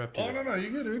didn't mean to interrupt you. Oh no, you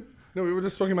good, dude. No, we were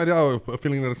just talking about a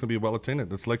feeling that it's gonna be well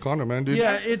attended. It's Lake Conroe, man, dude.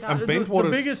 Yeah, it's And the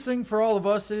Bentwater's- biggest thing for all of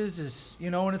us is you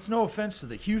know, and it's no offense to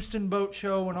the Houston Boat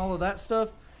Show and all of that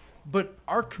stuff, but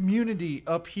our community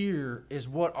up here is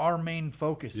what our main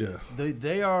focus is.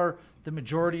 They are the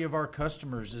majority of our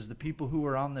customers is the people who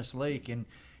are on this lake, and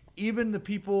even the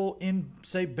people in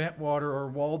say Bentwater or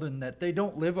Walden that they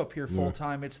don't live up here full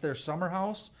time. It's their summer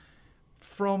house.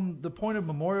 From the point of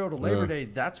Memorial to Labor Day,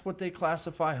 that's what they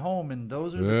classify home, and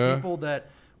those are the people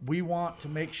that we want to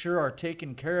make sure are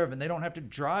taken care of, and they don't have to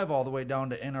drive all the way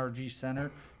down to NRG Center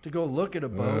to go look at a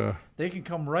boat. They can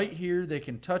come right here. They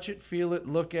can touch it, feel it,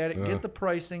 look at it, get the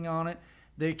pricing on it.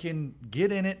 They can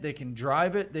get in it. They can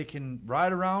drive it. They can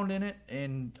ride around in it,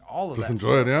 and all of Just that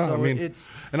enjoy it, stuff. yeah. So I mean, it's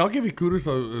and I'll give you kudos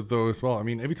though as well. I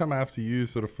mean, every time I have to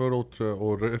use a referral to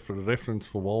or reference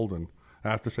for Walden, I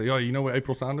have to say, "Oh, you know where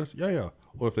April Sound is? Yeah."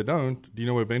 Or if they don't, do you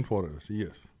know where Bentwater is?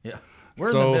 Yes. yeah,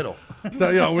 we're in the middle. So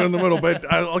yeah, we're in the middle. But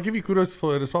I'll give you kudos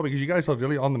for it as well because you guys are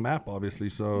really on the map, obviously.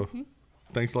 So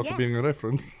thanks a lot for Yeah. being a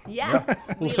reference. Yeah.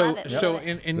 We Well, so love it. We so love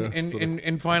it.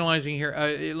 in finalizing here,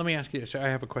 let me ask you this. I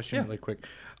have a question Yeah. really quick.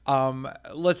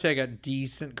 Let's say I got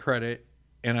decent credit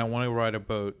and I want to ride a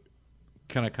boat.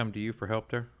 Can I come to you for help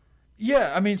there?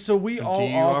 Yeah, I mean, so we all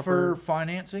you offer offer-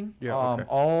 financing. Yeah, okay.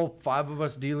 All 5 of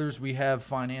us dealers, we have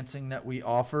financing that we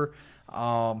offer.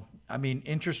 I mean,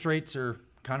 interest rates are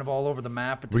kind of all over the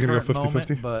map at the We're gonna current go moment,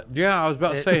 50-50? but Yeah, I was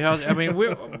about to say. I mean,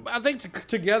 I think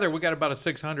together we got about a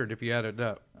 600 if you add it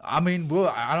up. I mean,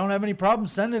 I don't have any problem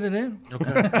sending it in.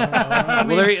 Well,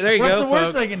 there you What's go. the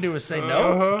worst folks. they can do is say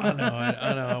no?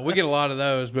 I know. We get a lot of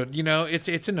those, but you know, it's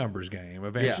a numbers game.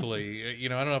 Eventually, you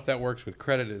know, I don't know if that works with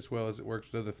credit as well as it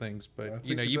works with other things, but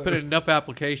you know, you put in enough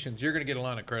applications, you're going to get a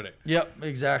line of credit. Yep,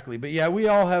 exactly. But yeah, we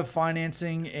all have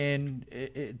financing, and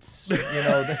it's you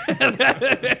know,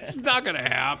 It's not going to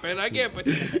happen. I get, but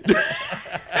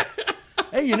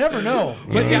hey, you never know.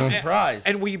 But yeah, get surprised.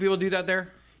 And will you be able to do that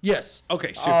there? Yes.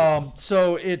 Okay, super.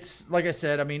 So it's like I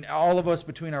said. I mean, all of us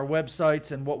between our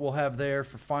websites and what we'll have there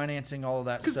for financing, all of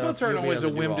that Because stuff. boats aren't you'll be always a able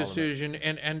to do whim all of it. decision,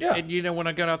 and Yeah. you know, when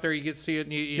I got out there, you get to see it,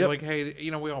 and you're Yep. like, hey, you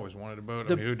know, we always wanted a boat. I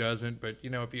The- mean, who doesn't? But you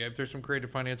know, if there's some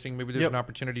creative financing, maybe there's Yep. an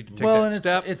opportunity to take Well, that and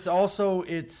step. it's also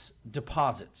it's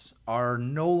deposits are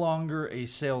no longer a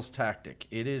sales tactic.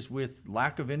 It is with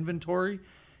lack of inventory.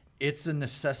 It's a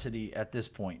necessity at this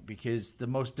point because the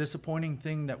most disappointing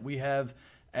thing that we have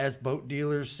as boat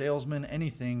dealers, salesmen,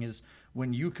 anything is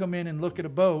when you come in and look at a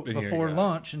boat And here you before go.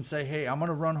 lunch and say, "Hey, I'm going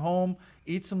to run home,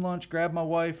 eat some lunch, grab my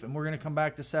wife, and we're going to come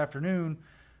back this afternoon."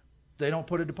 They don't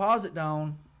put a deposit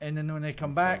down, and then when they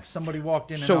come back, somebody walked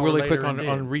in. So an hour really quick later on, and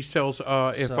on did. resales,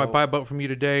 if I So- buy a boat from you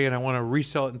today and I want to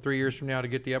resell it in 3 years from now to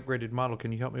get the upgraded model,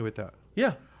 can you help me with that?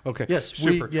 Yeah. Okay. Yes,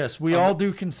 super. we all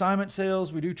do consignment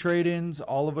sales. We do trade-ins.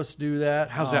 All of us do that.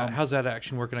 How's that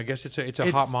action working? I guess it's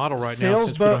a hot model right now sales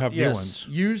since we don't have new yes. ones.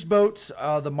 Used boats,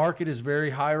 the market is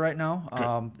very high right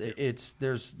now. It's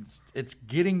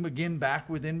getting again back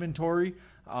with inventory.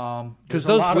 Because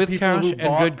those with cash and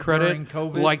good credit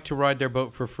like to ride their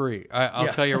boat for free.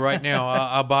 I'll tell you right now,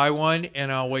 I'll buy one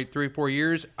and I'll wait 3-4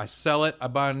 years. I sell it. I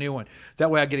buy a new one. That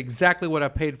way I get exactly what I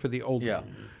paid for the old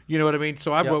one. You know what I mean?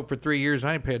 So I boat for 3 years.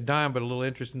 I didn't pay a dime, but a little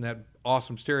interest in that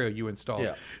awesome stereo you installed.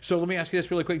 Yeah. So let me ask you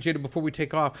this really quick, Jada, before we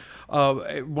take off. Want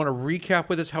to recap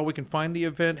with us how we can find the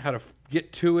event, how to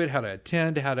get to it, how to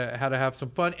attend, how to have some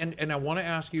fun. And I want to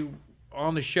ask you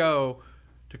on the show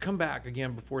to come back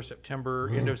again before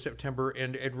September, end of September,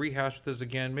 and rehash with us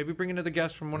again. Maybe bring another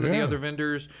guest from one of the other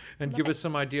vendors and give us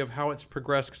some idea of how it's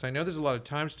progressed. Because I know there's a lot of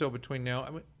time still between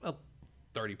now.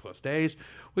 30 plus days.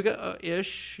 We got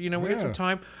ish. We got some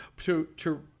time to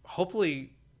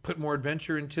hopefully put more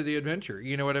adventure into the adventure.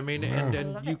 You know what I mean?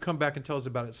 And you come back and tell us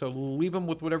about it. So leave them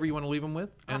with whatever you want to leave them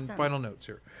with. And final notes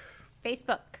here.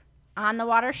 Facebook, On the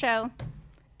Water Show.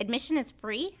 Admission is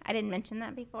free. I didn't mention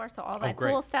that before. So all that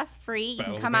cool stuff, free. You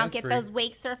can come out, get those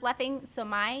wake surf leffing. So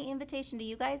my invitation to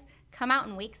you guys, come out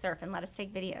and wake surf and let us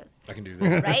take videos. I can do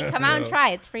that. Right? Come out and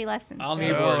try. It's free lessons. I'll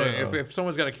kneeboard. If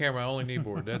someone's got a camera, I only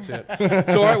kneeboard. That's it.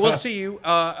 So all right, we'll see you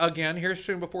again here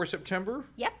soon before September.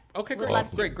 Yep. Okay,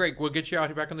 great. We'll get you out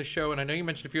here back on the show. And I know you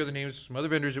mentioned a few other names, some other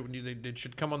vendors that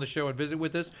should come on the show and visit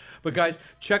with us. But guys,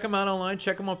 check them out online.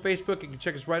 Check them on Facebook. You can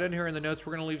check us right in here in the notes.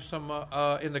 We're going to leave some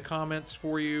in the comments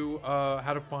for you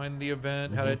how to find the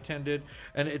event, how to attend it.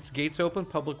 And it's gates open,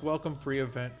 public welcome, free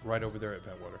event right over there at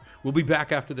Badwater. We'll be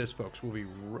back after this, folks. We'll be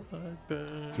right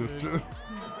back. Just.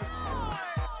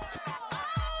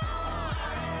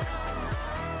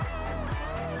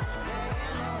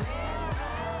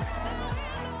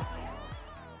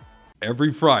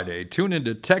 Every Friday, tune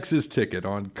into Texas Ticket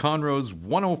on Conroe's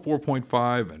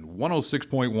 104.5 and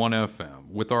 106.1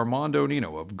 FM with Armando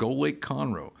Nino of Gull Lake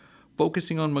Conroe,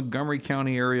 focusing on Montgomery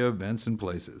County area events and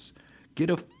places.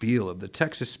 Get a feel of the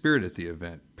Texas spirit at the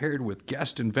event, paired with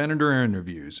guest and vendor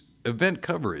interviews, event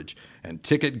coverage, and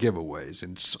ticket giveaways,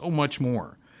 and so much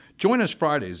more. Join us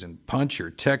Fridays and punch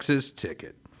your Texas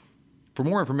Ticket. For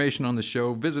more information on the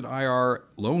show, visit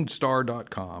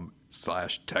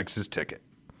irlonestar.com/Texas Ticket.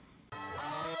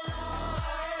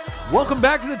 Welcome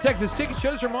back to the Texas Ticket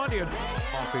Show. This is Armando.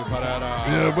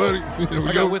 Yeah, buddy. Here we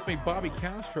I go. got with me Bobby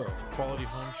Castro, Quality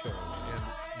Home Shows, and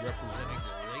representing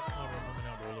the Lake Conroe Home and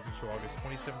Outdoor Living Show, August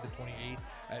 27th to 28th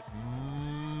at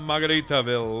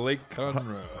Margaritaville, Lake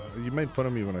Conroe. You made fun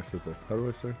of me when I said that. How do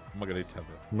I say?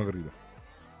 Margaritaville. Margarita.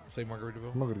 Say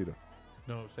Margaritaville? Margarita.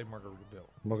 No, say Margaritaville.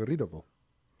 Margaritaville.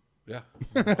 Yeah.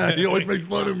 He always makes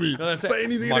fun of me. No, that's For it.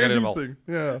 anything and Margaritaville. anything.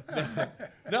 Yeah.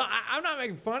 No, I'm not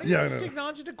making fun of you. Yeah, I Just know.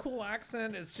 acknowledging the cool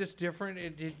accent. It's just different.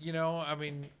 I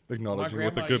mean. Acknowledging my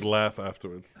with a grandma good used- laugh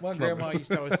afterwards. My It's not grandma bad.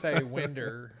 used to always say,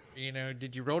 Winder.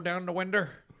 Did you roll down the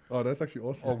Winder? Oh, that's actually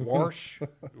awesome. Or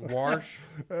wash?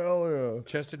 Hell yeah.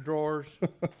 Chested drawers. I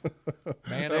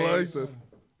Mayonnaise. like that.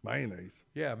 Mayonnaise.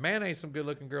 Yeah, mayonnaise. Some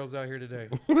good-looking girls out here today.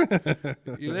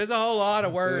 There's a whole lot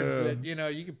of words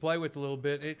that you can play with a little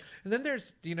bit. And then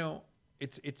there's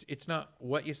it's not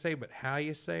what you say, but how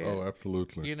you say it. Oh,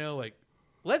 absolutely. Like,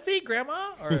 let's eat,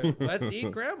 Grandma, or let's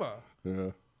eat, Grandma. Yeah.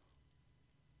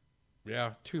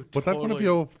 Yeah, Was that one of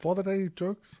your Father Day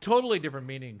jokes? totally different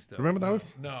meanings, though. Remember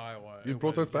those? No, You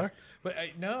brought those back? But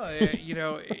I'm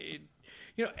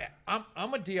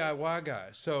a DIY guy,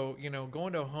 so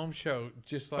going to a home show,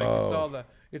 just like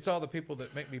it's all the people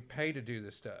that make me pay to do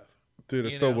this stuff. Dude,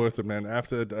 it's so worth it, man.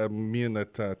 After me and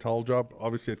that towel job,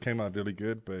 obviously it came out really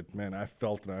good, but man, I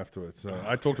felt it afterwards. So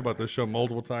I talked about this show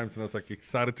multiple times, and I was like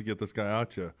excited to get this guy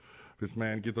out here. This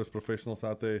man, get those professionals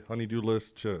out there. Honeydew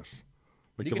list, cheers.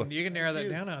 You can narrow that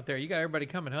down out there. You got everybody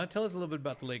coming, huh? Tell us a little bit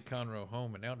about the Lake Conroe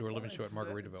Home and Outdoor Living Show at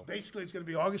Margaritaville. Basically, it's going to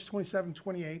be August 27th,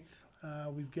 28th.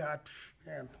 We've got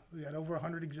over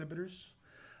 100 exhibitors.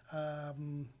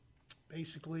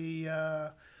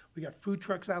 We got food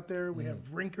trucks out there. We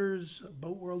have rinkers.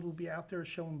 Boat World will be out there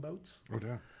showing boats. Oh,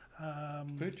 yeah.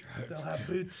 Food trucks. They'll have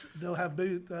boots. They'll have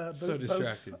boats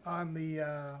distracting. on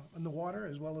the water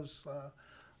as well as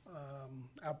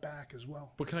out back as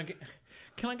well. But can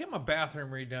I get my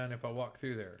bathroom redone if I walk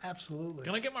through there? Absolutely.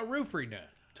 Can I get my roof redone?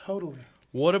 Totally.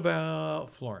 What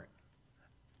about flooring?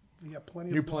 We got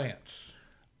plenty New of plants.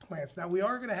 Now, we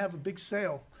are going to have a big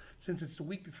sale since it's the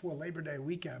week before Labor Day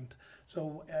weekend.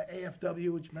 So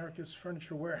AFW, which America's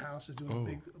Furniture Warehouse, is doing a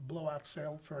big blowout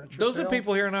sale, furniture Those sale. are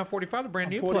people here on I-45, the brand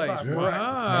On new 45, place. correct.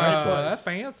 Wow, Nice place. that's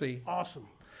fancy. Awesome.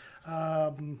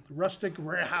 Rustic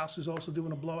Warehouse is also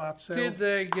doing a blowout sale. Did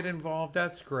they get involved?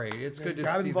 That's great. It's They good to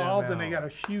got see involved, them and they out.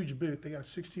 got a huge booth. They got a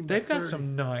 16 by They've got 30.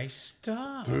 some nice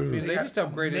stuff. I mean, They they got just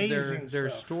upgraded amazing their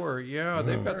stuff. store. Yeah,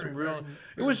 they've got some real.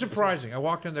 It was surprising. I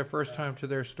walked in their first time to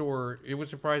their store. It was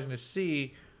surprising to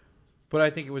see, but I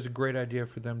think it was a great idea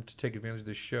for them to take advantage of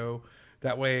this show.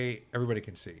 That way, everybody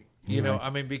can see. You know, I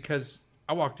mean, because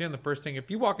I walked in, the first thing, if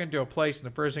you walk into a place and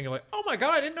the first thing you're like, oh my God,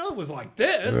 I didn't know it was like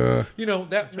this. You know,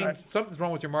 that means right. something's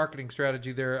wrong with your marketing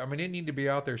strategy there. I mean, they need to be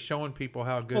out there showing people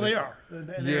how good. Well, they it- are. And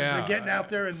Yeah. they're getting out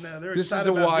there, and they're This is excited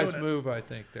a about wise doing it. move, I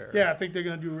think. There. Yeah, I think they're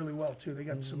going to do really well, too. They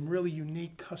got some really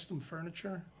unique custom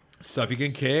furniture. Stuff you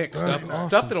can kick, stuff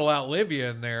that'll outlive you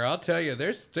in there. I'll tell you,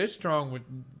 there's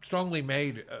strongly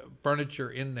made furniture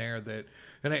in there that,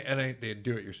 and they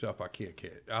do it yourself IKEA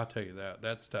kit. I'll tell you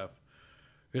that stuff,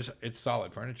 it's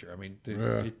solid furniture. I mean,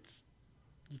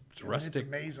 it's rustic, It's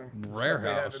amazing. the stuff rare they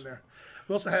have house. in there.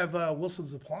 We also have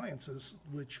Wilson's Appliances,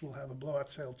 which will have a blowout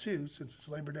sale, too, since it's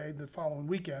Labor Day the following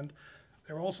weekend.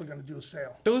 They're also going to do a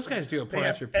sale. Those guys do They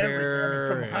appliance have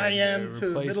repair, everything, from high-end and to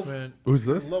middle- replacement. Who's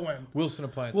this? Low end. Wilson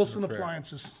Appliances. Wilson Repair.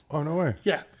 Appliances. Oh, no way.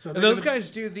 Yeah. So And they're those gonna- guys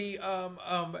do the,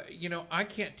 you know, I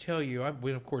can't tell you.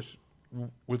 We, of course,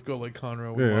 with Go Lake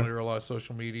Conroe, we Yeah. monitor a lot of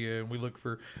social media and we look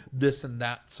for this and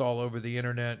that's all over the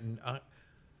internet. And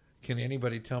can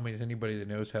anybody tell me anybody that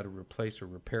knows how to replace or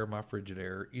repair my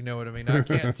Frigidaire? You know what I mean? I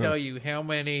can't tell you how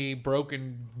many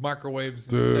broken microwaves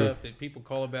and stuff that people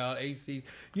call about, ACs,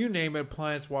 you name it,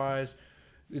 appliance wise.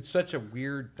 It's such a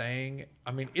weird thing.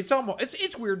 I mean,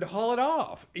 it's weird to haul it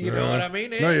off. You know what I mean?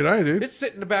 No, you're right, dude. It's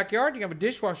sitting in the backyard. You have a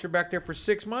dishwasher back there for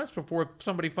 6 months before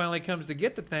somebody finally comes to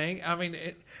get the thing. I mean,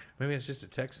 maybe it's just a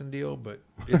Texan deal, but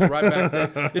it's right back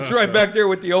there. It's right back there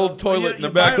with the old toilet in the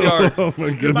you buy backyard. Oh, my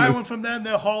You buy goodness. one from them,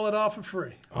 they'll haul it off for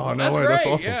free. Oh, no That's way. great. That's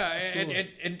awesome. Yeah,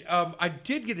 and I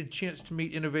did get a chance to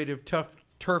meet Innovative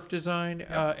Turf Design,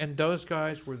 and those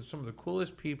guys were some of the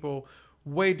coolest people,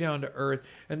 way down to earth.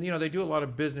 And you know, they do a lot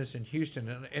of business in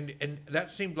Houston, and that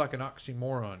seemed like an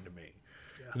oxymoron to me.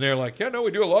 And they're like, yeah, no,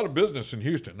 we do a lot of business in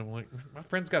Houston. I'm like, my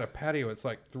friend's got a patio. It's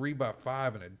like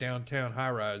 3x5 in a downtown high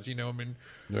rise. You know, I mean,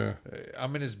 Yeah.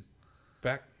 I'm in his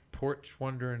back porch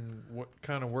wondering what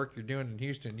kind of work you're doing in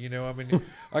Houston. You know, I mean,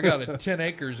 I got 10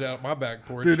 acres out my back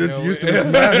porch. Dude, you it's know? Houston. It's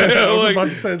massive. I was about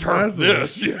to say it's turf massive.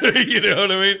 this. You know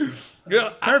what I mean?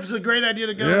 Yeah. Turf's a great idea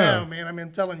to go Yeah. now, man. I mean,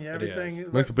 I'm telling you, everything.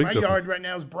 is. Makes a big my difference. yard right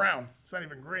now is brown. It's not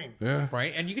even green. Yeah.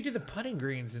 Right, and you can do the putting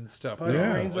greens and stuff. Putting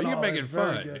too. greens and you all can make that. it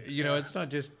Very fun. good. You know, it's not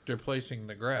just replacing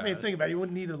the grass. I mean, think about it. You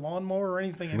wouldn't need a lawnmower or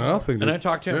anything anymore. Nothing. And dude. I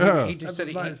talked to him. Yeah. He just That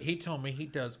said was nice. he told me he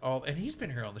does all, and he's been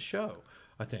here on the show.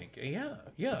 I think, yeah.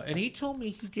 And he told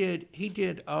me he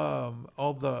did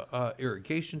all the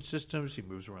irrigation systems. He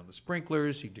moves around the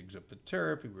sprinklers. He digs up the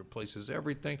turf. He replaces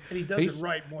everything. And he does He's- it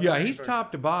right more Yeah, than he's anybody.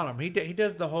 top to bottom. He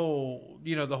does the whole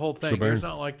the whole thing. Shebang. There's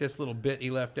not like this little bit he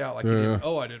left out. Like he didn't,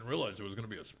 I didn't realize it was going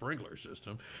to be a sprinkler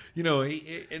system. You know,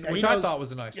 Yeah, which he I knows- thought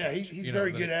was a nice. Yeah, touch, he's you know,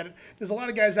 very that good it- at it. There's a lot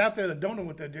of guys out there that don't know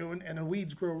what they're doing, and the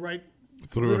weeds grow right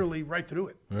Through it. literally right through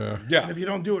it. Yeah. Yeah, And if you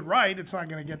don't do it right, it's not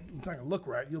going to look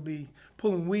right. You'll be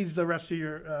pulling weeds the rest of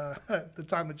your the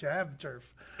time that you have the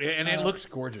turf. and it looks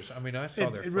gorgeous. I mean, I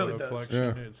saw their it really photo does.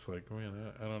 collection. Yeah. It's like, man,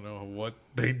 I don't know what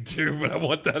they do, but I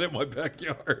want that in my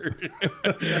backyard.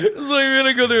 It's like you're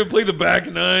gonna go there and play the back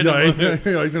nine. Yeah, he's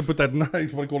gonna put that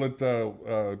nice, what do you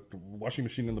call it, washing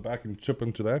machine in the back and chip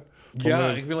into that. From Yeah,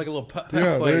 there. it could be like a little putt Yeah,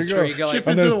 there place you where go. you got like Chip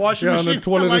into the washing yeah, and machine. the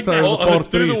toilet I like inside that. the oh,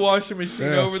 part through three. the washing machine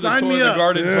Yeah. over Sign the me toilet, the up.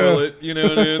 garden Yeah. toilet, you know,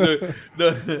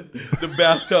 the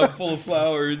bathtub full of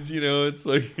flowers, you know, it's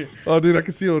like, Oh, dude, I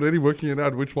can see already working it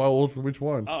out. Which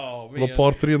one? oh Little man.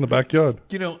 part 3 in the backyard.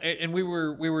 You know, and we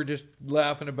were just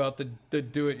laughing about the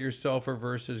do-it-yourselfer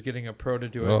versus getting a pro to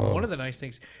do it. Oh. One of the nice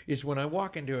things is when I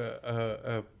walk into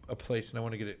a place and I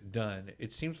want to get it done,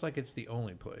 it seems like it's the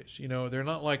only place. You know, they're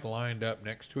not like lined up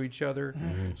next to each other.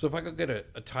 So if I go get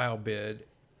a tile bid,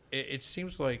 it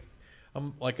seems like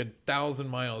I'm like 1,000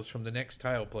 miles from the next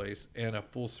tile place and a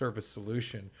full service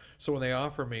solution. So when they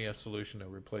offer me a solution to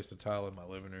replace the tile in my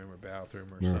living room or bathroom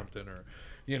or something, or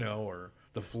you know, or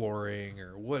the flooring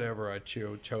or whatever I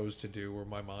chose to do, where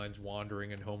my mind's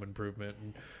wandering in home improvement,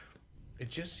 and it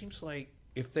just seems like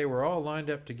if they were all lined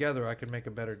up together, I could make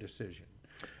a better decision.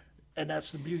 And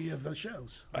that's the beauty of those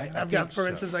shows. I I've think got, for so.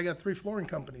 instance, I got 3 flooring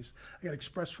companies. I got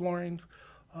Express Flooring,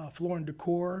 Floor and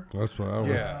Decor, That's what I want.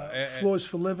 Yeah. Floors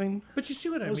for Living. But you see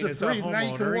what I Those mean? are It's a three. Now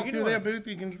you can homeowner, walk you through know their what- booth.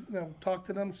 You can talk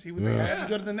to them, see what they have. You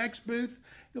go to the next booth,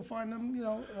 you'll find them.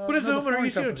 But as a another homeowner, flooring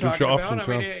you see what I'm company. Gives you talking about. options,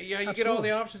 I mean, yeah. you get all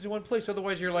the options in one place.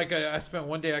 Otherwise, you're like, I spent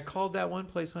one day. I called that one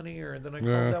place on here, and then I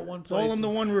called that one It's place. all under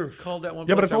and one roof. Called that one.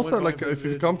 Yeah, but place it's I also went like and if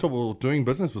you're visited. comfortable doing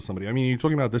business with somebody. I mean, you're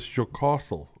talking about this is your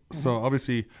castle, so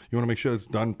obviously you want to make sure it's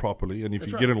done properly. And if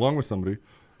you right. get along with somebody,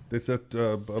 there's that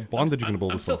a bond that you're going to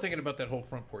build I'm with still them. thinking about that whole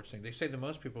front porch thing. They say that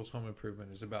most people's home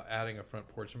improvement is about adding a front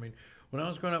porch. I mean, when I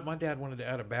was growing up, my dad wanted to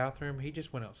add a bathroom. He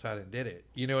just went outside and did it.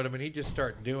 You know what I mean? He just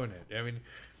started doing it. I mean,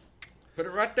 put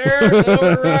it right there.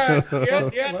 No,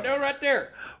 right. Yeah, no, right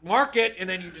there. Mark it, and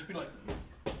then you just be like,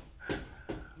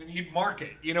 and he'd mark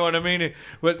it. You know what I mean?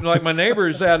 But like my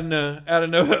neighbor's adding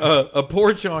a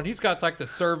porch on. He's got like the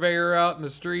surveyor out in the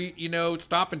street. You know,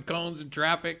 stopping cones and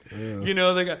traffic. You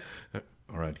know, they got.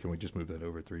 All right, can we just move that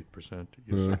over 3%?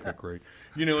 Yes, okay, great.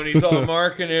 You know, and he's all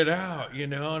marking it out, you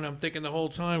know, and I'm thinking the whole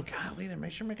time, golly, they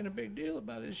make sure making a big deal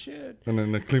about his shit. And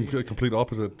then the complete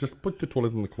opposite. Just put the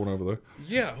toilet in the corner over there.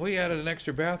 Yeah, we added an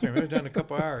extra bathroom. It was done in a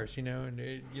couple hours, you know, and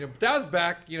that was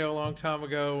back, a long time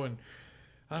ago, and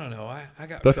I don't know, I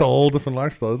got. That's a whole different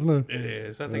lifestyle, isn't it? It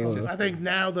is. I think it's just I think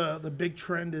now the big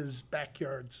trend is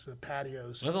backyards,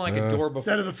 patios. nothing like a door before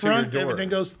Instead of the to your front, door. everything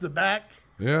goes to the back.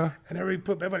 Yeah. And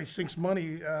everybody sinks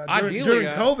money. Ideally, During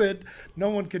yeah. COVID,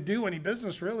 no one could do any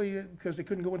business really because they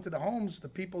couldn't go into the homes. The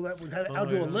people that would have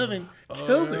outdoor living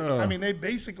killed it. I mean,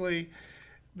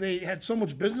 they had so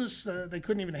much business they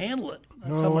couldn't even handle it.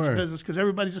 That's No how much way. business because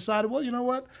everybody's decided, well, you know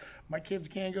what, my kids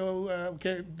can't go,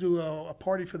 can't do a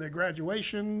party for their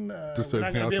graduation. Just we're not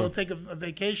everything going to be able outside. to take a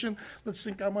vacation. Let's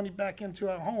sink our money back into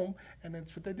our home, and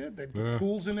that's what they did. They put Yeah,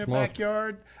 pools in their smart.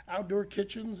 backyard, outdoor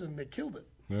kitchens, and they killed it.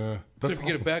 Yeah. So That's if you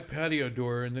get a back patio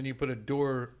door and then you put a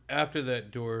door after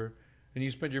that door and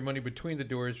you spend your money between the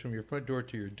doors from your front door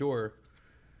to your door,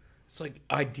 it's like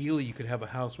ideally you could have a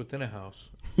house within a house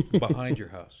behind your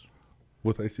house.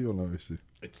 with AC or no AC?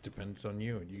 It depends on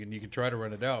you. You can try to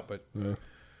rent it out, but Yeah.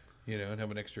 and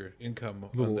have an extra income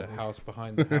on the house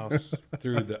behind the house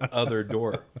through the other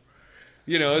door.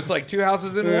 It's like two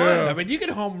houses in one. I mean, you can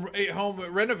home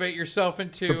renovate yourself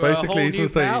into So a whole basically, he's new gonna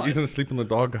say palace. he's gonna sleep in the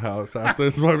dog house after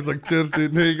his wife's like, "Cheers,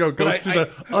 dude. Here you go. Go But to I- the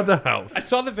other house." I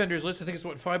saw the vendors list. I think it's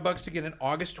 $5 to get in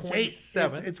August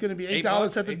 27th. It's going to be $8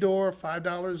 $8 at the door,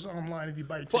 $5 online if you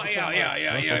buy tickets online.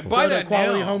 Yeah. awesome. Buy Go to that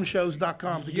now.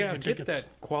 QualityHomeshows.com to get Yeah, your get tickets. that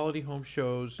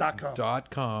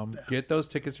QualityHomeshows.com. Get those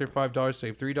tickets for $5.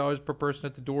 Save $3 per person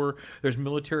at the door. There's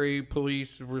military,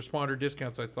 police, responder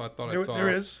discounts. I thought I saw. There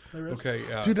is. Okay,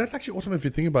 Dude, that's actually awesome if you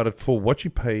think about it. For what you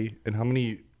pay and how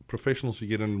many professionals you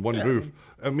get in one roof.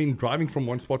 I mean, driving from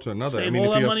one spot to another. Save I mean, all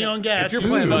if that you money on gas. if you're Dude,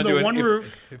 planning on under doing one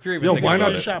roof. if you're even Yeah, thinking why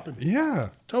about not? it, shopping. Yeah.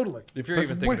 Totally. if you're That's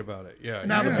even thinking way- about it, yeah.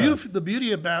 Now yeah. the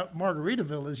beauty about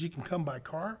Margaritaville is you can come by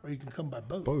car or you can come by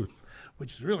boat, Both.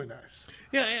 which is really nice.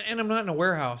 Yeah, and I'm not in a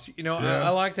warehouse. I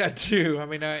like that too. I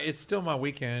mean, it's still my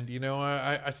weekend.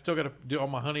 I still got to do all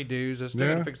my honeydews. I still got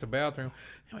Yeah. to fix the bathroom.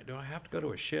 Do I have to go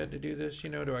to a shed to do this?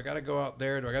 Do I got to go out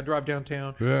there? Do I got to drive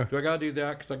downtown? Yeah. Do I got to do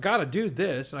that? Because I got to do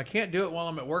this, and I can't do it while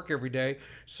I'm at work every day.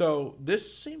 So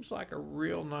this seems like a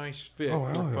real nice fit Oh,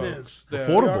 for hell yeah. It folks. is. that-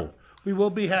 Affordable. We will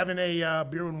be having a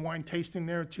beer and wine tasting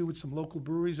there too with some local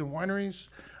breweries and wineries,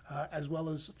 as well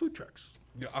as food trucks.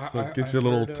 Yeah, So get you a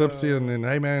little tipsy and then,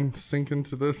 hey man, sink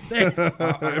into this I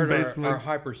heard basement. our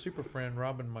hyper super friend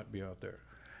Robin might be out there.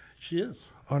 She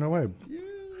is. Oh no way.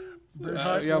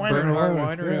 Bernhardt Yeah, Winery. Bernhardt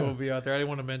Winery, Winery yeah. will be out there. I didn't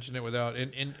want to mention it without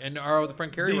and our other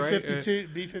friend Carrie, right?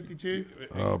 B52.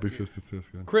 Oh, B52 is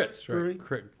good. Chris, right?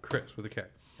 Brewery. Chris with a K.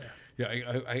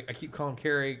 Yeah, I keep calling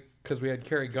Carrie because we had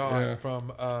Carrie Gott Yeah.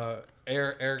 from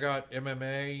Ergot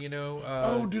MMA.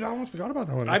 Oh, dude, I almost forgot about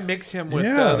that one. I mix him with the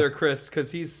Yeah. other Chris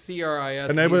because he's CRIS.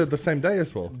 and they were he's- the same day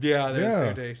as well. yeah, they're the Yeah.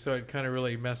 same day, so it kind of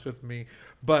really messed with me.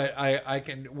 But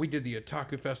we did the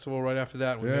Otaku Festival right after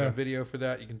that. We made Yeah. a video for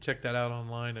that. You can check that out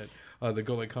online at the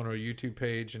Go Lake Conroe YouTube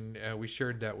page, and we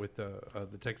shared that with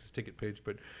the Texas Ticket page.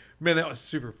 But man, that was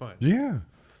super fun. Yeah.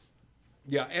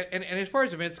 Yeah, and as far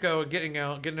as events go, getting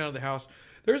out of the house,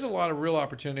 there's a lot of real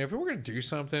opportunity. If we're going to do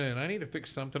something and I need to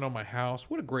fix something on my house,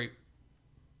 what a great,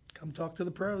 Come talk to the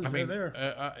pros. I mean, They're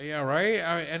there. yeah, right?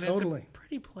 And Totally. it's a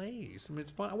pretty place. I mean, it's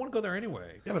fun. I want to go there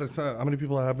anyway. Yeah, but it's how many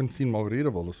people haven't seen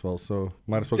Margaritaville as well, so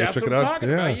might as well go That's check what it I'm out. talking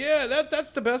Yeah. about. Yeah,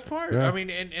 that's the best part. Yeah. I mean,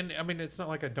 and I mean, it's not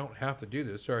like I don't have to do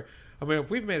this. Or I mean, if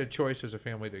we've made a choice as a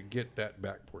family to get that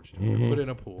back porch, to put in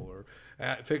a pool or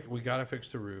We got to fix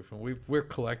the roof, and we're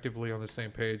collectively on the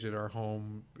same page at our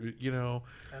home. You know,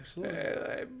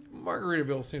 Absolutely.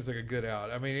 Margaritaville seems like a good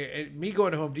out. I mean, me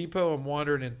going to Home Depot, I'm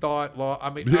wandering in thought. I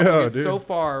mean, Yeah, it's dude. so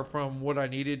far from what I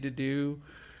needed to do.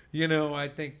 You know, I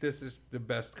think this is the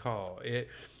best call.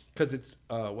 Because it's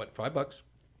 $5?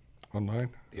 Online.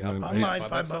 Yeah, And then Online. $5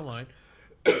 $5. online,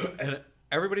 and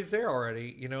everybody's there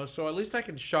already. You know, so at least I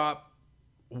can shop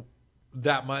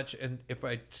that much, and if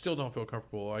I still don't feel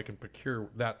comfortable, I can procure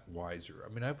that wiser.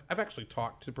 I mean, I've actually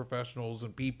talked to professionals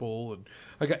and people, and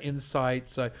I got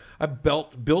insights. I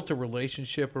built a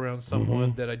relationship around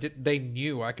someone that they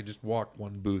knew I could just walk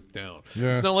one booth down.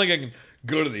 Yeah. It's not like I can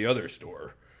go to the other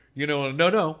store. You know,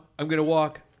 no, I'm gonna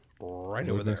walk right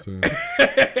over there.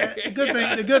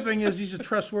 The good thing is these are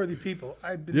trustworthy people.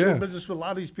 I've been Yeah. doing business with a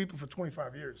lot of these people for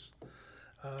 25 years.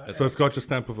 So it's got your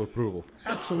stamp of approval.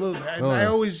 Absolutely. I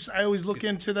always look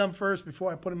into them first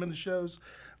before I put them in the shows.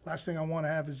 Last thing I want to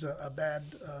have is a bad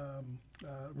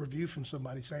review from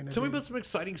somebody saying that. Tell me about some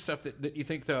exciting stuff that you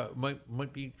think that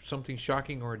might be something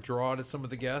shocking or a draw to some of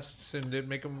the guests and it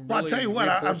make them. Well, really I'll tell you what.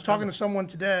 I'm reinforce talking them? to someone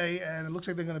today, and it looks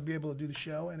like they're going to be able to do the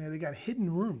show, and they got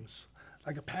hidden rooms,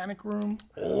 like a panic room,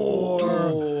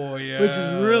 Oh yeah, which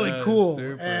is really cool.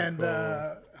 Super And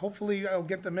cool. hopefully, I'll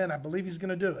get them in. I believe he's going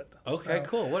to do it. Okay,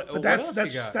 cool. What But else you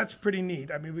got? that's pretty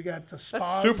neat. I mean, we got spas.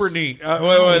 That's super neat. That's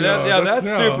that's-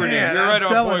 super neat. Man, You're right I'm on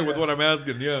telling point you. with what I'm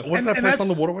asking. Yeah. What's And- that and place on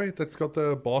the that's- waterway that's got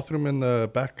the bathroom and the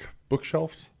back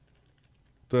bookshelves?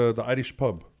 The Irish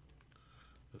pub,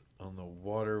 On the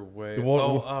waterway. The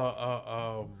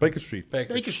wa- Baker Street.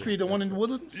 Baker Street, the one in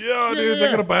Woodlands. Yeah, dude,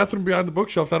 they got a bathroom behind the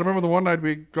bookshelves. I remember the one night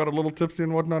we got a little tipsy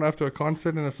and whatnot after a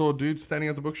concert, and I saw a dude standing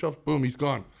at the bookshelf. Boom, he's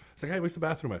gone. It's like, hey, where's the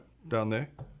bathroom at? Down there.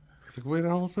 It's like, where the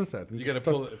hell is this at? And You got to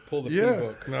it's pull the P yeah.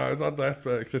 book. No, it's not that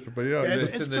excessive, but yeah. Yeah, it's-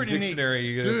 It's It's in the pretty neat. dictionary.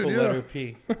 You got to Dude, pull yeah. letter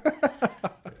P,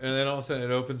 and then all of a sudden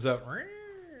it opens up.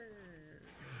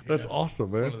 that's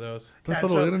awesome, man. One of those. That's That's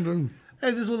little a- hidden rooms. Hey,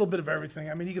 there's a little bit of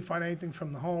everything. I mean, you can find anything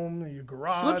from the home, your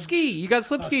garage. Slipski, you got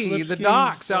Slipski, the Slipskis,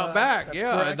 docks out back. that's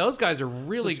Yeah, correct. and those guys are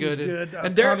really Slipski's good.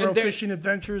 And they're Conroe Fishing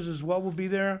Adventures as well will be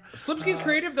there. Slipski's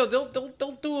creative though.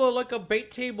 They'll do like a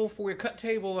bait table for you, cut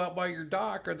table out by your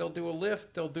dock, or they'll do a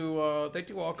lift. They do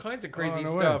all kinds of crazy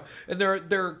no way. stuff, and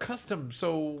they're custom.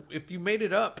 So if you made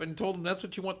it up and told them that's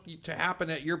what you want to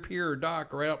happen at your pier or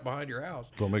dock right out behind your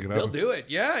house, They'll make it They'll happen. do it.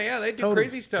 Yeah, they do Totally.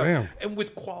 crazy stuff, Damn. and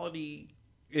with quality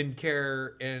and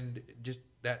care and just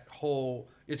that whole.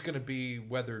 It's going to be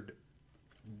weathered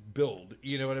build.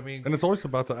 You know what I mean? And it's always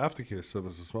about the aftercare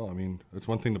service as well. I mean, it's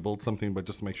one thing to build something, but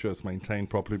just to make sure it's maintained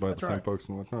properly by the same right. folks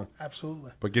and whatnot.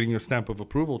 Absolutely. But getting your stamp of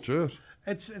approval, cheers.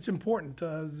 It's important.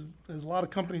 There's a lot of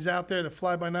companies out there that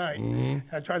fly by night.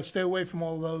 Mm-hmm. I try to stay away from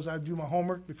all of those. I do my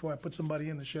homework before I put somebody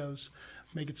in the shows.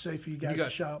 Make it safe for you guys to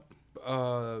got- shop.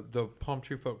 The palm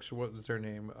tree folks. What was their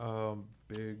name?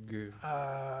 Big.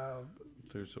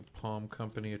 There's a palm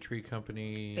company, a tree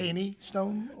company. A&E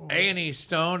Stone. or- A&E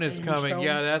Stone is A&E coming. Stone.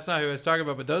 Yeah, that's not who I was talking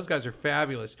about, but those guys are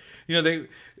fabulous. You know,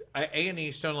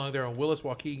 A&E Stone along there on Willis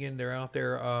Waukegan, they're out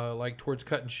there like towards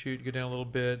Cut and Shoot, go down a little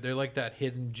bit. They're like that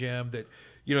hidden gem that,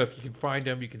 you know, if you can find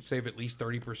them, you can save at least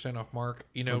 30% off mark,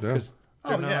 you know, damn. because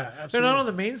Oh, they're yeah, not absolutely. on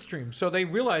the mainstream. So they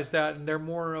realize that, and they're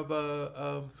more of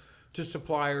a to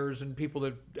suppliers and people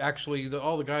that actually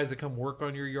all the guys that come work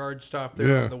on your yard stop there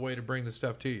Yeah. on the way to bring the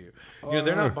stuff to you. You know,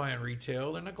 they're not buying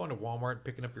retail. They're not going to Walmart and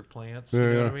picking up your plants. You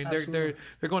know Yeah, what I mean?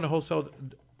 They're going to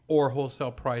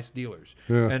wholesale price dealers.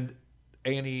 Yeah. And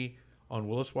A&E on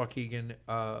Willis Waukegan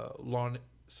Lawn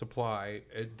Supply,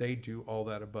 they do all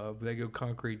that above. They go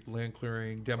concrete, land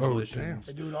clearing, demolitions.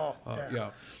 They do it all.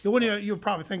 yeah. The one you're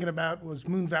probably thinking about was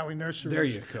Moon Valley Nurseries. There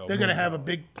you go, They're going to Moon have a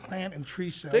Valley. big plant and tree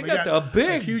sale. They got the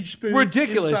big, huge booth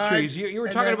ridiculous inside, trees. You were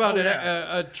and talking then- about oh,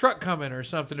 yeah. a truck coming or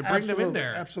something to bring them in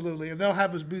there. Absolutely, and they'll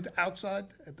have his booth outside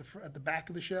at the back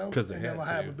of the show. 'Cause they and had they'll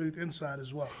have to. a booth inside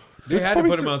as well. They had to probably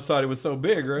put them outside. It was so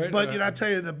big, right? But you know, I tell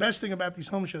you, the best thing about these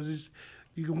home shows is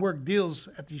you can work deals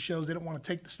at these shows. They don't want to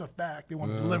take the stuff back; they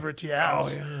want to deliver it to your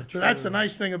house. So that's the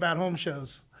nice thing about home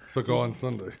shows. So go on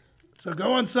Sunday. So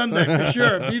go on Sunday for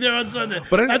sure. Be there on Sunday.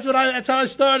 But That's how I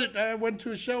started. I went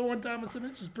to a show one time. I said,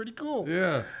 "This is pretty cool."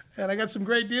 Yeah. And I got some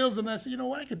great deals, and I said, "You know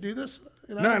what? I could do this."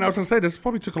 You know? No, and I was going to say, this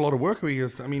probably took a lot of work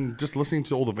because, I mean, just listening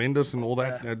to all the vendors and all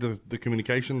that, the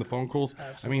communication, the phone calls.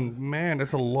 I mean, man,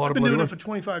 that's a lot I've of been bloody doing it work. for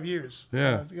 25 years.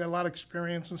 Yeah. You got a lot of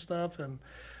experience and stuff, and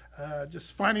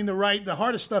just finding the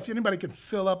hardest stuff. Anybody can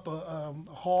fill up a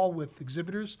hall with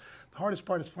exhibitors. The hardest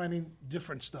part is finding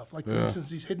different stuff. Like, for instance,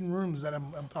 these hidden rooms that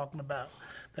I'm talking about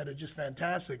that are just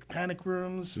fantastic. Panic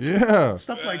rooms. Yeah.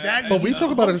 Stuff like that. But we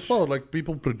talk about it as well, like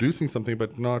people producing something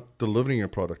but not delivering a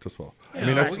product as well. I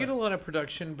mean, we get a lot of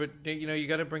production, but you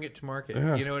got to bring it to market.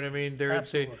 Yeah. You know what I mean? Say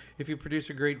Absolutely. if you produce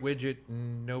a great widget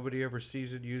and nobody ever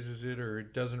sees it, uses it, or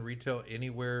it doesn't retail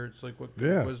anywhere, it's like, what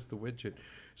good was the widget?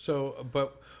 So,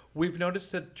 but we've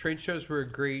noticed that trade shows were a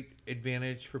great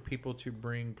advantage for people to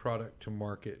bring product to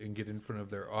market and get in front of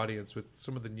their audience with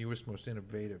some of the newest, most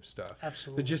innovative stuff.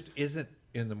 Absolutely. That just isn't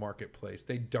in the marketplace.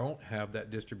 They don't have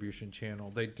that distribution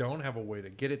channel. They don't have a way to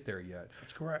get it there yet.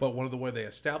 That's correct. But one of the way they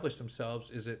establish themselves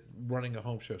is at running a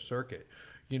home show circuit.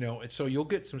 And so you'll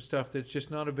get some stuff that's just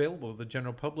not available to the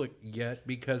general public yet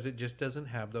because it just doesn't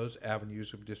have those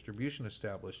avenues of distribution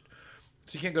established.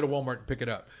 So you can't go to Walmart and pick it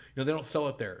up. They don't sell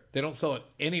it there. They don't sell it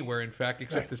anywhere, in fact,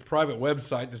 except this private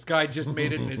website. This guy just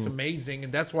made it, and it's amazing.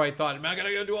 And that's why I thought, man, I got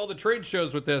to go do all the trade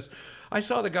shows with this. I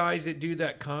saw the guys that do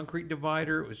that concrete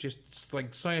divider. It was just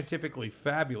like scientifically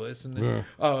fabulous. And then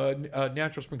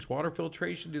Natural Springs Water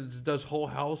Filtration does whole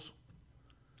house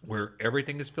where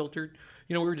everything is filtered.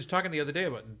 We were just talking the other day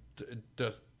about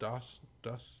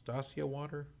Dacia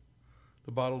water.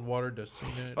 The bottled water does.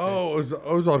 Oh, is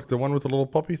Ozark the one with the little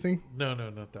puppy thing? No,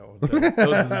 not that one.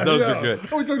 Those are good.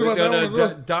 Oh, we talked about that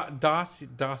one.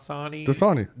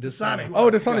 Dasani. Dasani. Oh,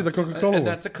 Dasani, the Coca-Cola. And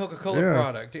that's a Coca-Cola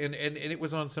product. And it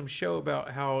was on some show about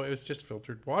how it was just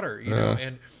filtered water, know.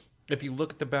 And if you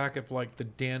look at the back of like the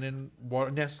Dannon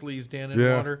water, Nestle's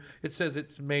Dannon water, it says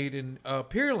it's made in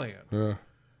Pearland. Yeah.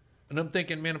 And I'm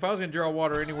thinking, man, if I was going to draw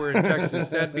water anywhere in Texas,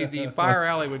 that'd be the Fire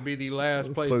Alley would be the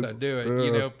last place I'd do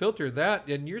it. Filter that,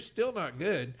 and you're still not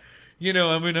good. I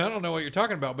don't know what you're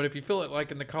talking about, but if you fill it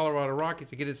like in the Colorado Rockies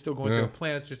to get it still going through a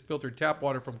plant, it's just filtered tap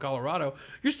water from Colorado.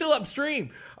 You're still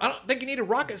upstream. I don't think you need a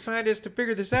rocket scientist to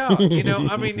figure this out.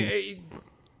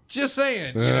 Just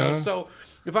saying. So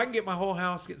if I can get my whole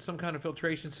house, get some kind of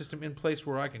filtration system in place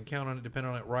where I can count on it, depend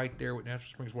on it right there with Natural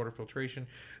Springs Water Filtration,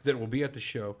 that will be at the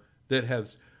show, that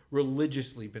has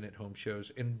religiously been at home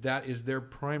shows, and that is their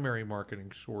primary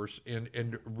marketing source,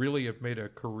 and really have made a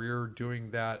career doing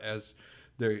that as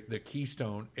the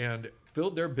keystone, and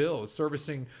filled their bill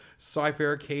servicing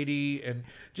Sci-Fair, Katie, and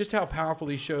just how powerful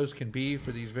these shows can be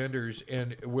for these vendors,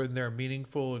 and when they're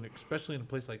meaningful, and especially in a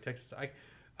place like Texas.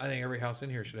 I think every house in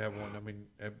here should have one. I mean,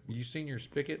 have you seen your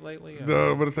spigot lately?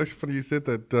 No, but it's actually funny you said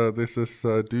that. There's this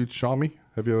dude, Shami.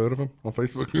 Have you heard of him on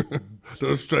Facebook?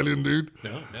 The Australian dude.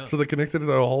 No. So they connected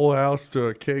the whole house to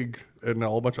a keg and a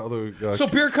whole bunch of other. So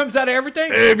beer comes out of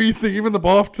everything? Everything, even the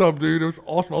bathtub, dude. It was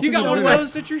awesome. You got one of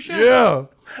those at your shop? Yeah.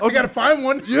 I got to find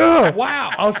one. Yeah.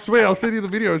 Wow. I'll swear. I'll send you the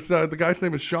video. It's, the guy's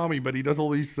name is Shami, but he does all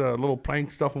these little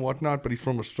prank stuff and whatnot, but he's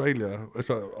from Australia.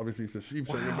 So obviously he's a sheep.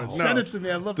 Wow. Send it to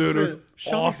me. I'd love to see it.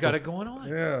 Shami's awesome. got it going on.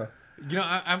 Yeah.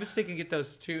 I was thinking get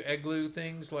those two igloo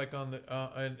things like on the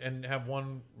and have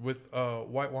one with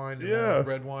white wine and one with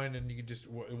red wine, and you can just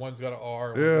one's got an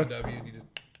R, one's got a W,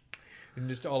 and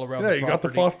just all around. Yeah, the you got the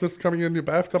faucets coming in your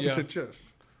bathtub and said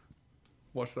cheers.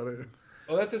 Watch that in.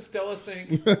 Oh, that's a Stella sink.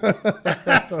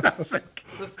 It's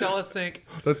a Stella sink.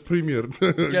 That's premium.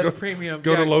 That's premium.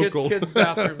 Go to local. Kids'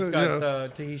 bathrooms got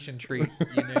the Tahitian treat.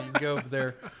 You can go over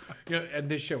there. And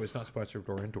this show is not sponsored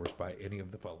or endorsed by any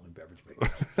of the following beverage makers.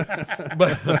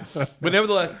 but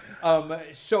nevertheless,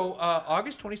 so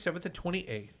August 27th and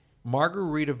 28th,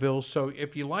 Margaritaville. So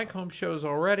if you like home shows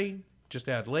already, just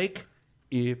add Lake.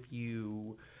 If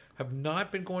you have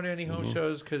not been going to any home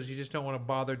shows because you just don't want to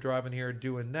bother driving here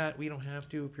doing that, we don't have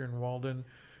to. If you're in Walden,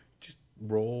 just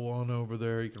roll on over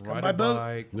there. You can ride a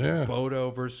bike, boat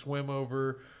over, swim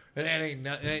over. And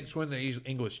it ain't swim the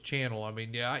English Channel. I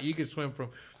mean, you can swim from...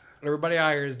 Everybody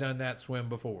out here has done that swim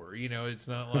before. It's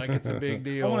not like it's a big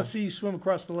deal. I want to see you swim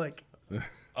across the lake.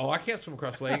 Oh, I can't swim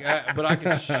across the lake, but I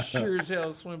can sure as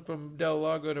hell swim from Del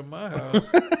Lago to my house.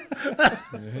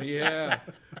 Yeah,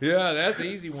 that's an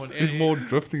easy one. He's more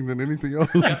drifting than anything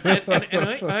else.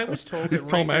 And I was told he's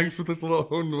Tom Hanks with his little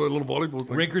volleyball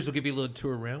thing. Rinkers will give you a little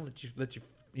tour around, let you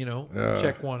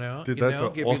check one out. Dude, give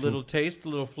awesome. you a little taste, a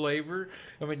little flavor.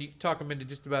 I mean, you can talk them into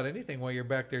just about anything while you're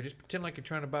back there. Just pretend like you're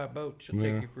trying to buy a boat. She'll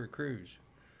take you for a cruise.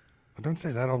 Don't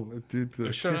say that on,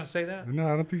 dude. Should I not say that?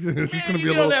 No, I don't think it's Man, going to be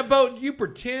you a get on little. that boat, you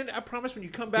pretend. I promise when you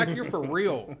come back, you're for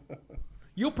real.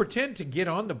 You'll pretend to get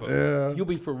on the boat. Yeah. You'll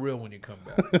be for real when you come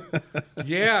back.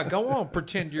 Yeah, go on.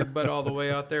 Pretend your butt all the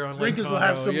way out there on Lake Rinkers Conroe. will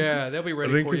have some. Yeah, they'll be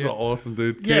ready for Rinkers you. are awesome,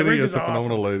 dude. Yeah, Katie is Rinkers a are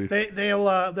phenomenal awesome. lady. They'll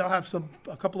have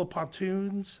a couple of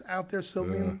pontoons out there,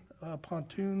 Sylvian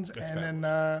pontoons, and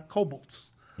then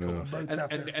cobalts. boats out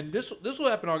there. And this will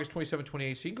happen August 27,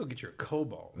 28, so you can go get your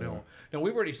Cobalt. Now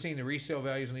we've already seen the resale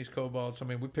values on these Cobalts. I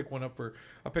mean, I picked one up for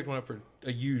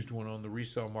a used one on the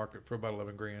resale market for about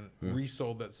 $11,000.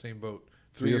 Resold that same boat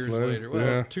 3 years later.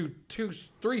 Well,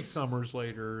 3 summers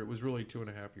later. It was really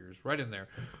 2.5 years, right in there,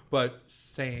 but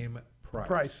same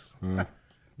price.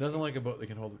 Nothing like a boat that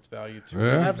can hold its value to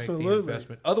make the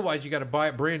investment. Otherwise, you got to buy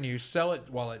it brand new, sell it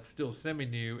while it's still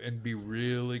semi-new, and be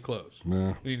really close.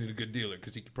 You need a good dealer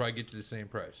because he could probably get you the same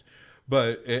price.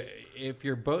 But if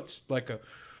your boat's like I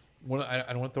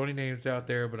don't want to throw any names out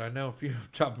there, but I know a few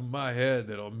off the top of my head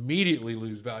that'll immediately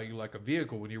lose value like a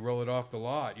vehicle when you roll it off the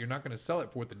lot. You're not going to sell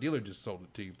it for what the dealer just sold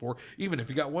it to you for, even if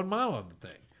you got 1 mile on the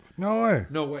thing. No way.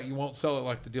 No way. You won't sell it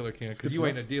like the dealer can because you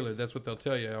ain't a dealer. That's what they'll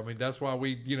tell you. I mean, that's why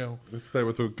we, Let's stay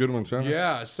with the good ones, huh?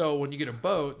 Yeah. So when you get a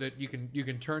boat that you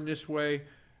can turn this way,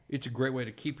 it's a great way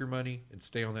to keep your money and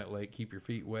stay on that lake, keep your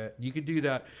feet wet. You can do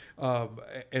that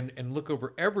and look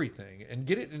over everything and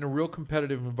get it in a real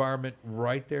competitive environment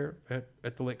right there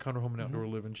at the Lake Conroe Home and Outdoor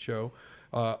Living Show.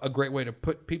 A great way to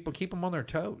keep them on their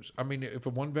toes. I mean, if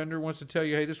one vendor wants to tell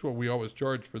you, hey, this is what we always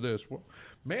charge for this. Well,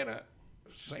 man,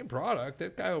 same product.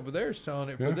 That guy over there is selling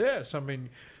it for this. I mean,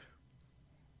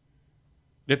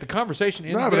 if the conversation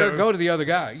ends there, go to the other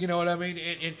guy. You know what I mean?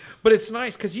 But it's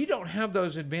nice because you don't have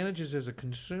those advantages as a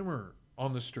consumer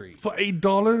on the street. For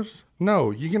 $8?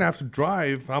 No, you're going to have to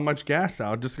drive how much gas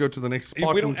out just to go to the next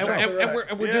spot.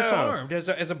 And we're disarmed.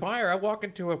 As a buyer, I walk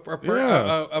into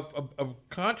a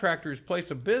contractor's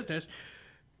place of business.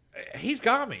 He's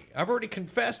got me. I've already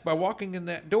confessed by walking in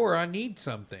that door I need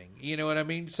something. You know what I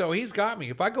mean? So he's got me.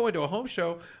 If I go into a home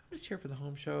show, I'm just here for the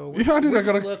home show. We're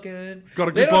just looking. Got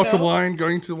a good glass of wine,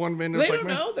 going to one vendor. They don't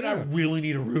know that I really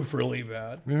need a roof really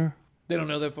bad. Yeah. They don't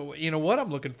know that what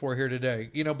I'm looking for here today.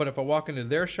 But if I walk into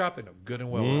their shop, they know good and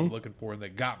well what I'm looking for, and they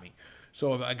got me.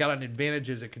 So I got an advantage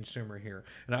as a consumer here,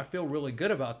 and I feel really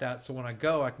good about that. So when I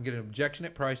go, I can get an objection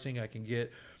at pricing. I can get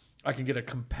a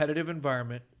competitive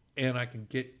environment. And I can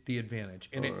get the advantage,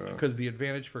 because the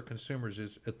advantage for consumers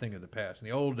is a thing of the past. In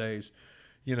the old days,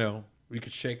 we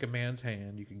could shake a man's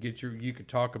hand, you could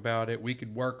talk about it, we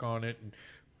could work on it,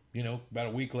 and about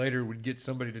a week later, we'd get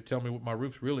somebody to tell me what my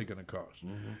roof's really going to cost,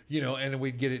 and then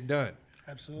we'd get it done.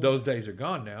 Absolutely. Those days are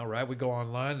gone now, right? We go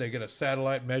online, they get a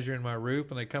satellite measuring my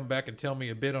roof, and they come back and tell me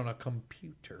a bid on a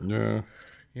computer. Yeah.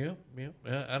 Yeah.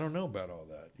 I don't know about all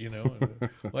that,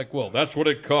 Like, well, that's what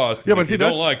it costs. Yeah, but if you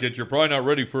don't like it, you're probably not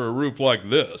ready for a roof like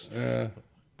this. Yeah.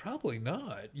 Probably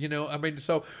not. I mean,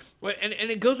 so, and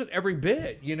it goes with every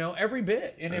bid, every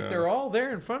bid. And if they're all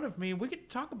there in front of me, we could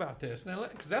talk about this.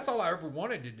 Because that's all I ever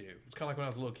wanted to do. It's kind of like when I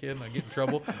was a little kid and I get in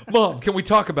trouble. Mom, can we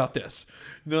talk about this?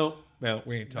 No,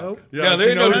 we ain't talking. Nope. Yeah,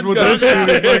 she knows with those two.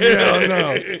 It's like,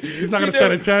 no. She's not going to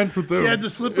stand a chance with them. You had to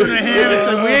slip in her hand and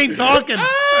say, we ain't talking.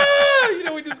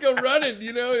 We just go running,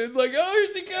 It's like, oh, here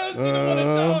she goes. She don't want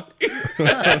to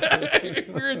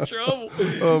talk. We're in trouble.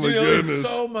 Oh, my goodness. It's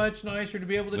so much nicer to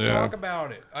be able to talk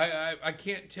about it. I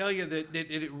can't tell you that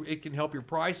it can help your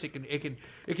price. It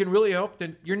can really help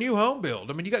your new home build.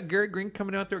 I mean, you got Gary Green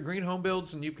coming out there, Green Home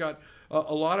Builds, and you've got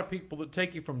a lot of people that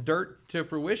take you from dirt to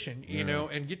fruition,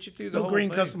 and get you through the whole Green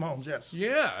thing. Custom Homes, yes.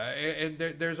 Yeah, and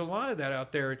there's a lot of that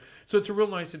out there. So it's a real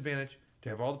nice advantage to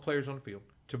have all the players on the field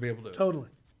to be able to Totally.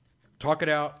 talk it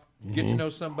out, get to know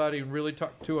somebody, and really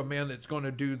talk to a man that's going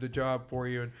to do the job for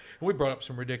you. And we brought up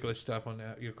some ridiculous stuff on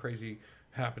that, crazy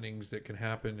happenings that can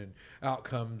happen and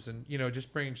outcomes, and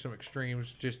just bringing some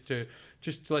extremes just to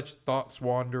let your thoughts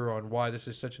wander on why this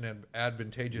is such an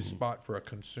advantageous spot for a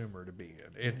consumer to be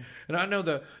in. And I know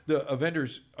the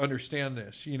vendors understand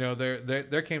this.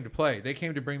 They came to play. They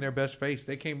came to bring their best face.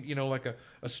 They came like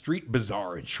a street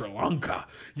bazaar in Sri Lanka.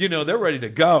 They're ready to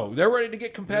go. They're ready to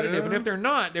get competitive. And if they're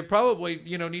not, they probably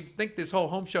need to think this whole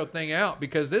home show thing out,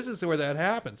 because this is where that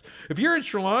happens. If you're in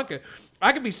Sri Lanka,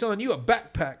 I could be selling you a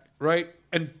backpack, right?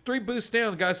 And 3 booths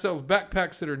down, the guy sells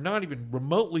backpacks that are not even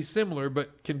remotely similar,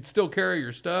 but can still carry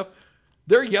your stuff.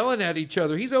 They're yelling at each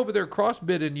other. He's over there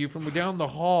cross-bidding you from down the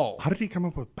hall. How did he come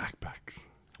up with backpacks?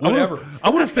 Whatever. I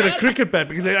would have said a cricket bat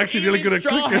because they're actually really good at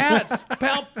straw cricket. hats,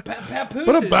 papooses.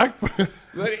 But a backpack.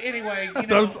 But anyway,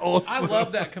 That's awesome. I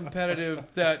love that competitive,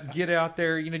 that get out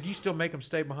there. Do you still make them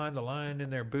stay behind the line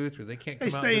in their booth where they can't come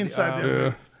They out? stay to inside the their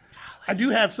aisle? booth. I do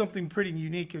have something pretty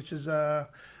unique, which is a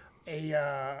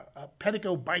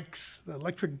Pettico bikes. The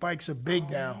electric bikes are big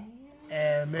now,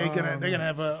 and they're gonna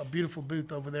have a beautiful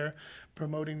booth over there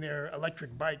promoting their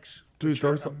electric bikes. Dude, which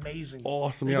are those are amazing.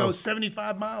 awesome, They yeah. go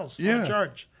 75 miles Yeah. on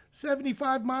charge.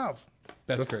 75 miles.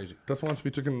 That's crazy. That's once we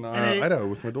took in Idaho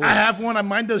with my daughter. I have one.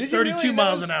 Mine does Did you 32 really?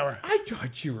 miles That an was- hour. I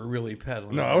thought you were really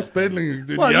pedaling. No, I was pedaling.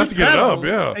 Dude, Well, you have to get it pedal. up,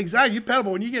 yeah. Exactly. You pedal,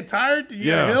 but when you get tired, you get a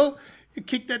Yeah. hill, you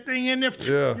kick that thing in there,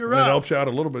 Yeah, you're and it up. helps you out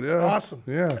a little bit, yeah. Awesome.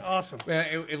 Yeah. Awesome.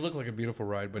 Man, it looked like a beautiful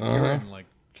ride, but you're in like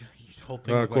whole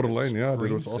thing. Coeur d'Alene, yeah, dude,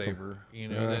 it was awesome. Screensaver. You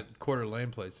know, that Coeur d'Alene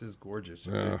place is gorgeous.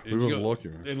 Yeah, It- we were you go- lucky,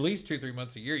 man. At least 2-3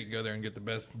 months a year, you go there and get the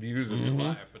best views of your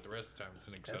life. But the rest of the time, it's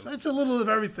an excess. So it's a little of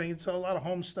everything. It's a lot of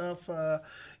home stuff. You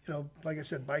know, like I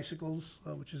said, bicycles,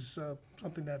 which is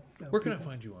something that. Where can I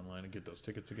find you online and get those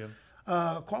tickets again?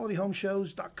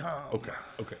 QualityHomeshows.com.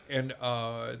 Okay. And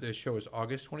the show is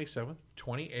August 27th,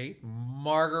 28th,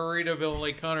 Margaritaville,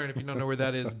 Lake Conroe. And if you don't know where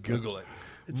that is, Google it.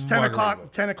 It's 10 o'clock,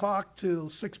 Margaritaville. 10 o'clock till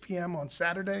 6 p.m. on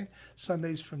Saturday.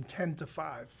 Sundays from 10 to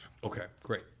 5. Okay,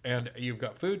 great. And you've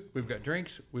got food, we've got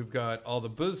drinks, we've got all the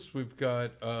booths, we've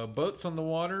got boats on the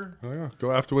water. Oh, yeah.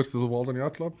 Go afterwards to the Walden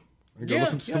Yacht Club and go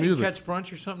listen to some you music. catch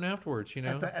brunch or something afterwards, you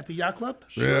know. At the yacht club?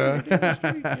 Yeah.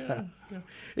 yeah.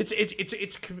 It's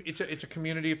a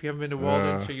community. If you haven't been to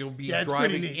Walden, so you'll be Yeah, it's pretty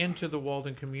driving neat. into the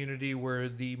Walden community where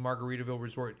the Margaritaville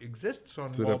Resort exists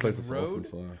on Dude, that Walden place is Road, awesome,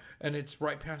 so, yeah. and it's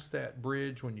right past that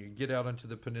bridge when you get out onto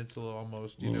the peninsula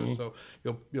almost. You know, so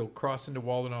you'll cross into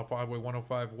Walden off Highway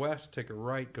 105 West, take a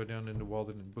right, go down into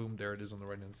Walden, and boom, there it is on the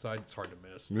right hand side. It's hard to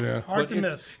miss. Yeah. Hard But to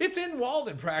it's, miss. It's in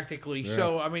Walden practically.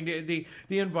 So I mean, the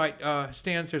invite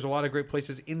stands. There's a lot of great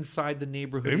places inside the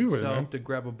neighborhood Everywhere, itself man. to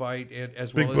grab a bite, and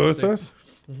as Big well as Bertha's.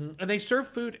 and they serve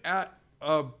food at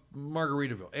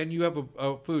Margaritaville, and you have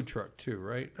a food truck too,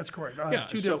 right? That's correct. I have Yeah,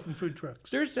 two so different food trucks.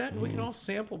 There's that. and We can all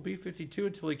sample B52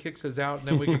 until he kicks us out, and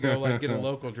then we can go like get a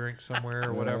local drink somewhere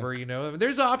or whatever. You know, I mean,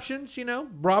 there's options. You know,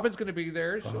 Robin's going to be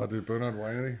there. So Oh, dude, Bernard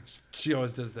Winery. she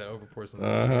always does that overpour some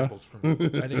little samples from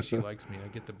me. I think she likes me. I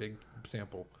get the big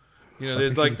sample. You know,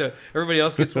 there's like everybody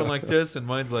else gets one like this, and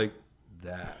mine's like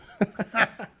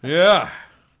that. Yeah.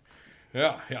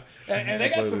 And they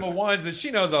got some of the wines that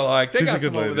she knows I like. They She's a got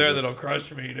good some over lady, there dude. that'll crush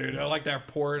me, dude. I like that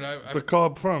port. The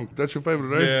Cobb Franc. That's your favorite,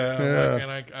 right?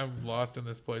 Yeah. I'm lost in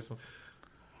this place.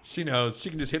 She knows. She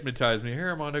can just hypnotize me. Here,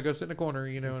 Armando, go sit in the corner,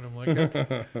 you know. And I'm like,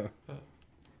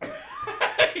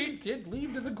 he did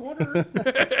leave to the corner.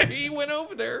 He went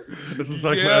over there. This is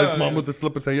like Yeah, his mom yeah. with the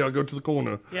slip and say, yeah, go to the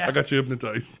corner. Yeah. I got you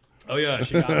hypnotized. Oh yeah,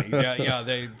 she got me.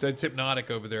 Yeah. That's hypnotic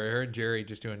over there. Her and Jerry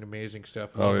just doing amazing stuff.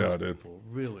 Oh, Those yeah, dude. people,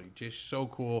 really, just so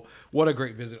cool. What a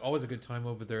great visit. Always a good time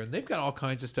over there, and they've got all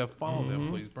kinds of stuff. Follow them,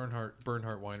 please. Bernhardt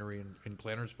Winery in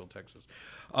Plantersville, Texas.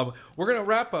 We're gonna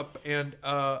wrap up and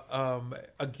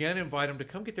again invite them to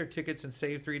come get their tickets and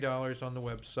save $3 on the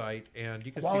website, and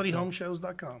you can see some-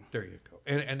 QualityHomeshows.com. there you go.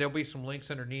 And there'll be some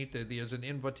links underneath. There's an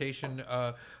invitation,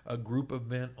 a group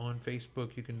event on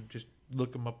Facebook. You can just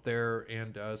look them up there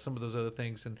and some of those other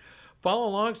things. And follow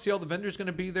along, see all the vendors going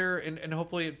to be there. And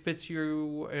hopefully it fits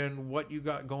you and what you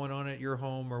got going on at your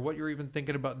home or what you're even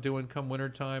thinking about doing come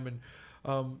wintertime.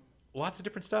 And lots of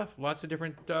different stuff. Lots of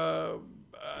different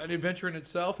an adventure in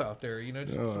itself out there. You know,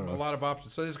 just a lot of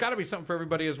options. So there's got to be something for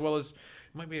everybody as well as it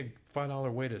might be a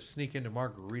 $5 way to sneak into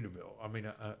Margaritaville. I mean,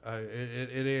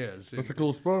 it is. That's a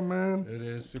cool spot, man. It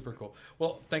is super cool.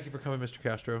 Well, thank you for coming, Mr.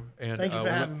 Castro. And Thank you for we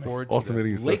having look me. forward Awesome to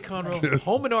meeting the you, Lake sir. Conroe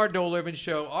Home and Art Dole Living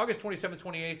Show, August 27th,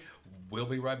 28th. We'll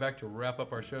be right back to wrap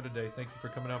up our show today. Thank you for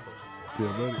coming out, folks.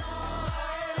 Yeah,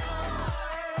 buddy.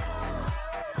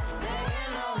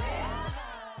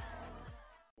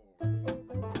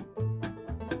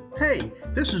 Hey,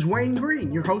 this is Wayne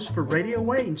Green, your host for Radio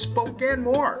Wayne, Spoke and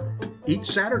More. Each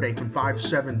Saturday from 5 to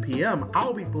 7 p.m.,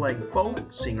 I'll be playing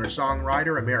folk,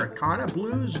 singer-songwriter, Americana,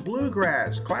 blues,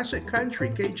 bluegrass, classic country,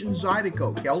 Cajun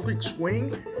Zydeco, Celtic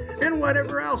swing, and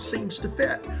whatever else seems to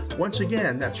fit. Once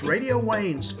again, that's Radio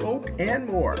Wayne, Spoke and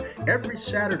More, every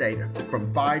Saturday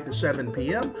from 5 to 7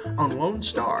 p.m. on Lone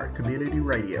Star Community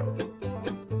Radio.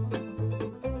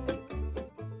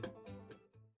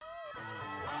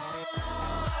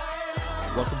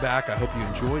 Welcome back. I hope you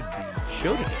enjoyed the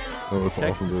show today. That was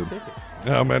Texas awesome, dude. Ticket.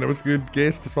 Yeah, man, it was good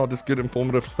guest. It's all just good,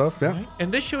 informative stuff. Yeah. Right.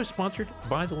 And this show is sponsored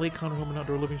by the Lake Conroe Home and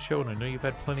Outdoor Living Show. And I know you've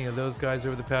had plenty of those guys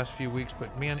over the past few weeks,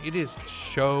 but man, it is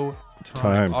show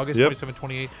time. August Yep. 27,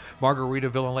 28,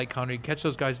 Margaritaville and Lake Conroe. You can catch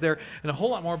those guys there. And a whole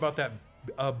lot more about that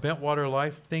Bentwater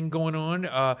Life thing going on.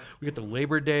 We got the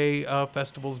Labor Day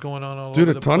festivals going on all Dude,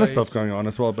 over a the ton place. of stuff going on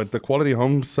as well. But the Quality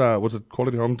Homes, was it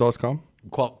qualityhome.com?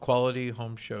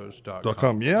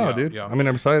 QualityHomeshows.com. Yeah, dude. I mean,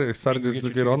 I'm excited You just can to your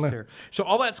get on tickets there. So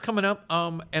all that's coming up,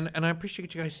 and I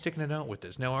appreciate you guys sticking it out with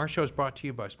us. Now, our show is brought to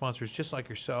you by sponsors just like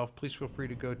yourself. Please feel free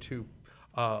to go to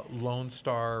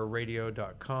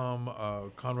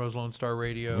LoneStarRadio.com, Conroe's Lone Star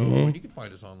Radio. Mm-hmm. You can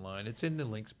find us online. It's in the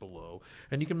links below.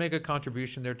 And you can make a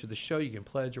contribution there to the show. You can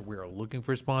pledge, or we are looking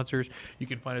for sponsors. You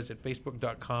can find us at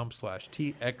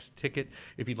Facebook.com/TXTicket.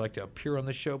 If you'd like to appear on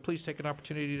the show, please take an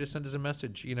opportunity to send us a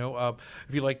message. You know, if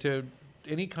you'd like to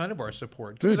any kind of our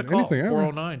support, give us a call. Anything,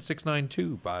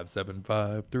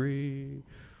 409-692-5753.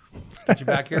 Get you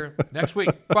back here next week,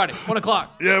 Friday, 1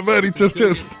 o'clock. Yeah, buddy. Just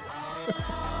tips.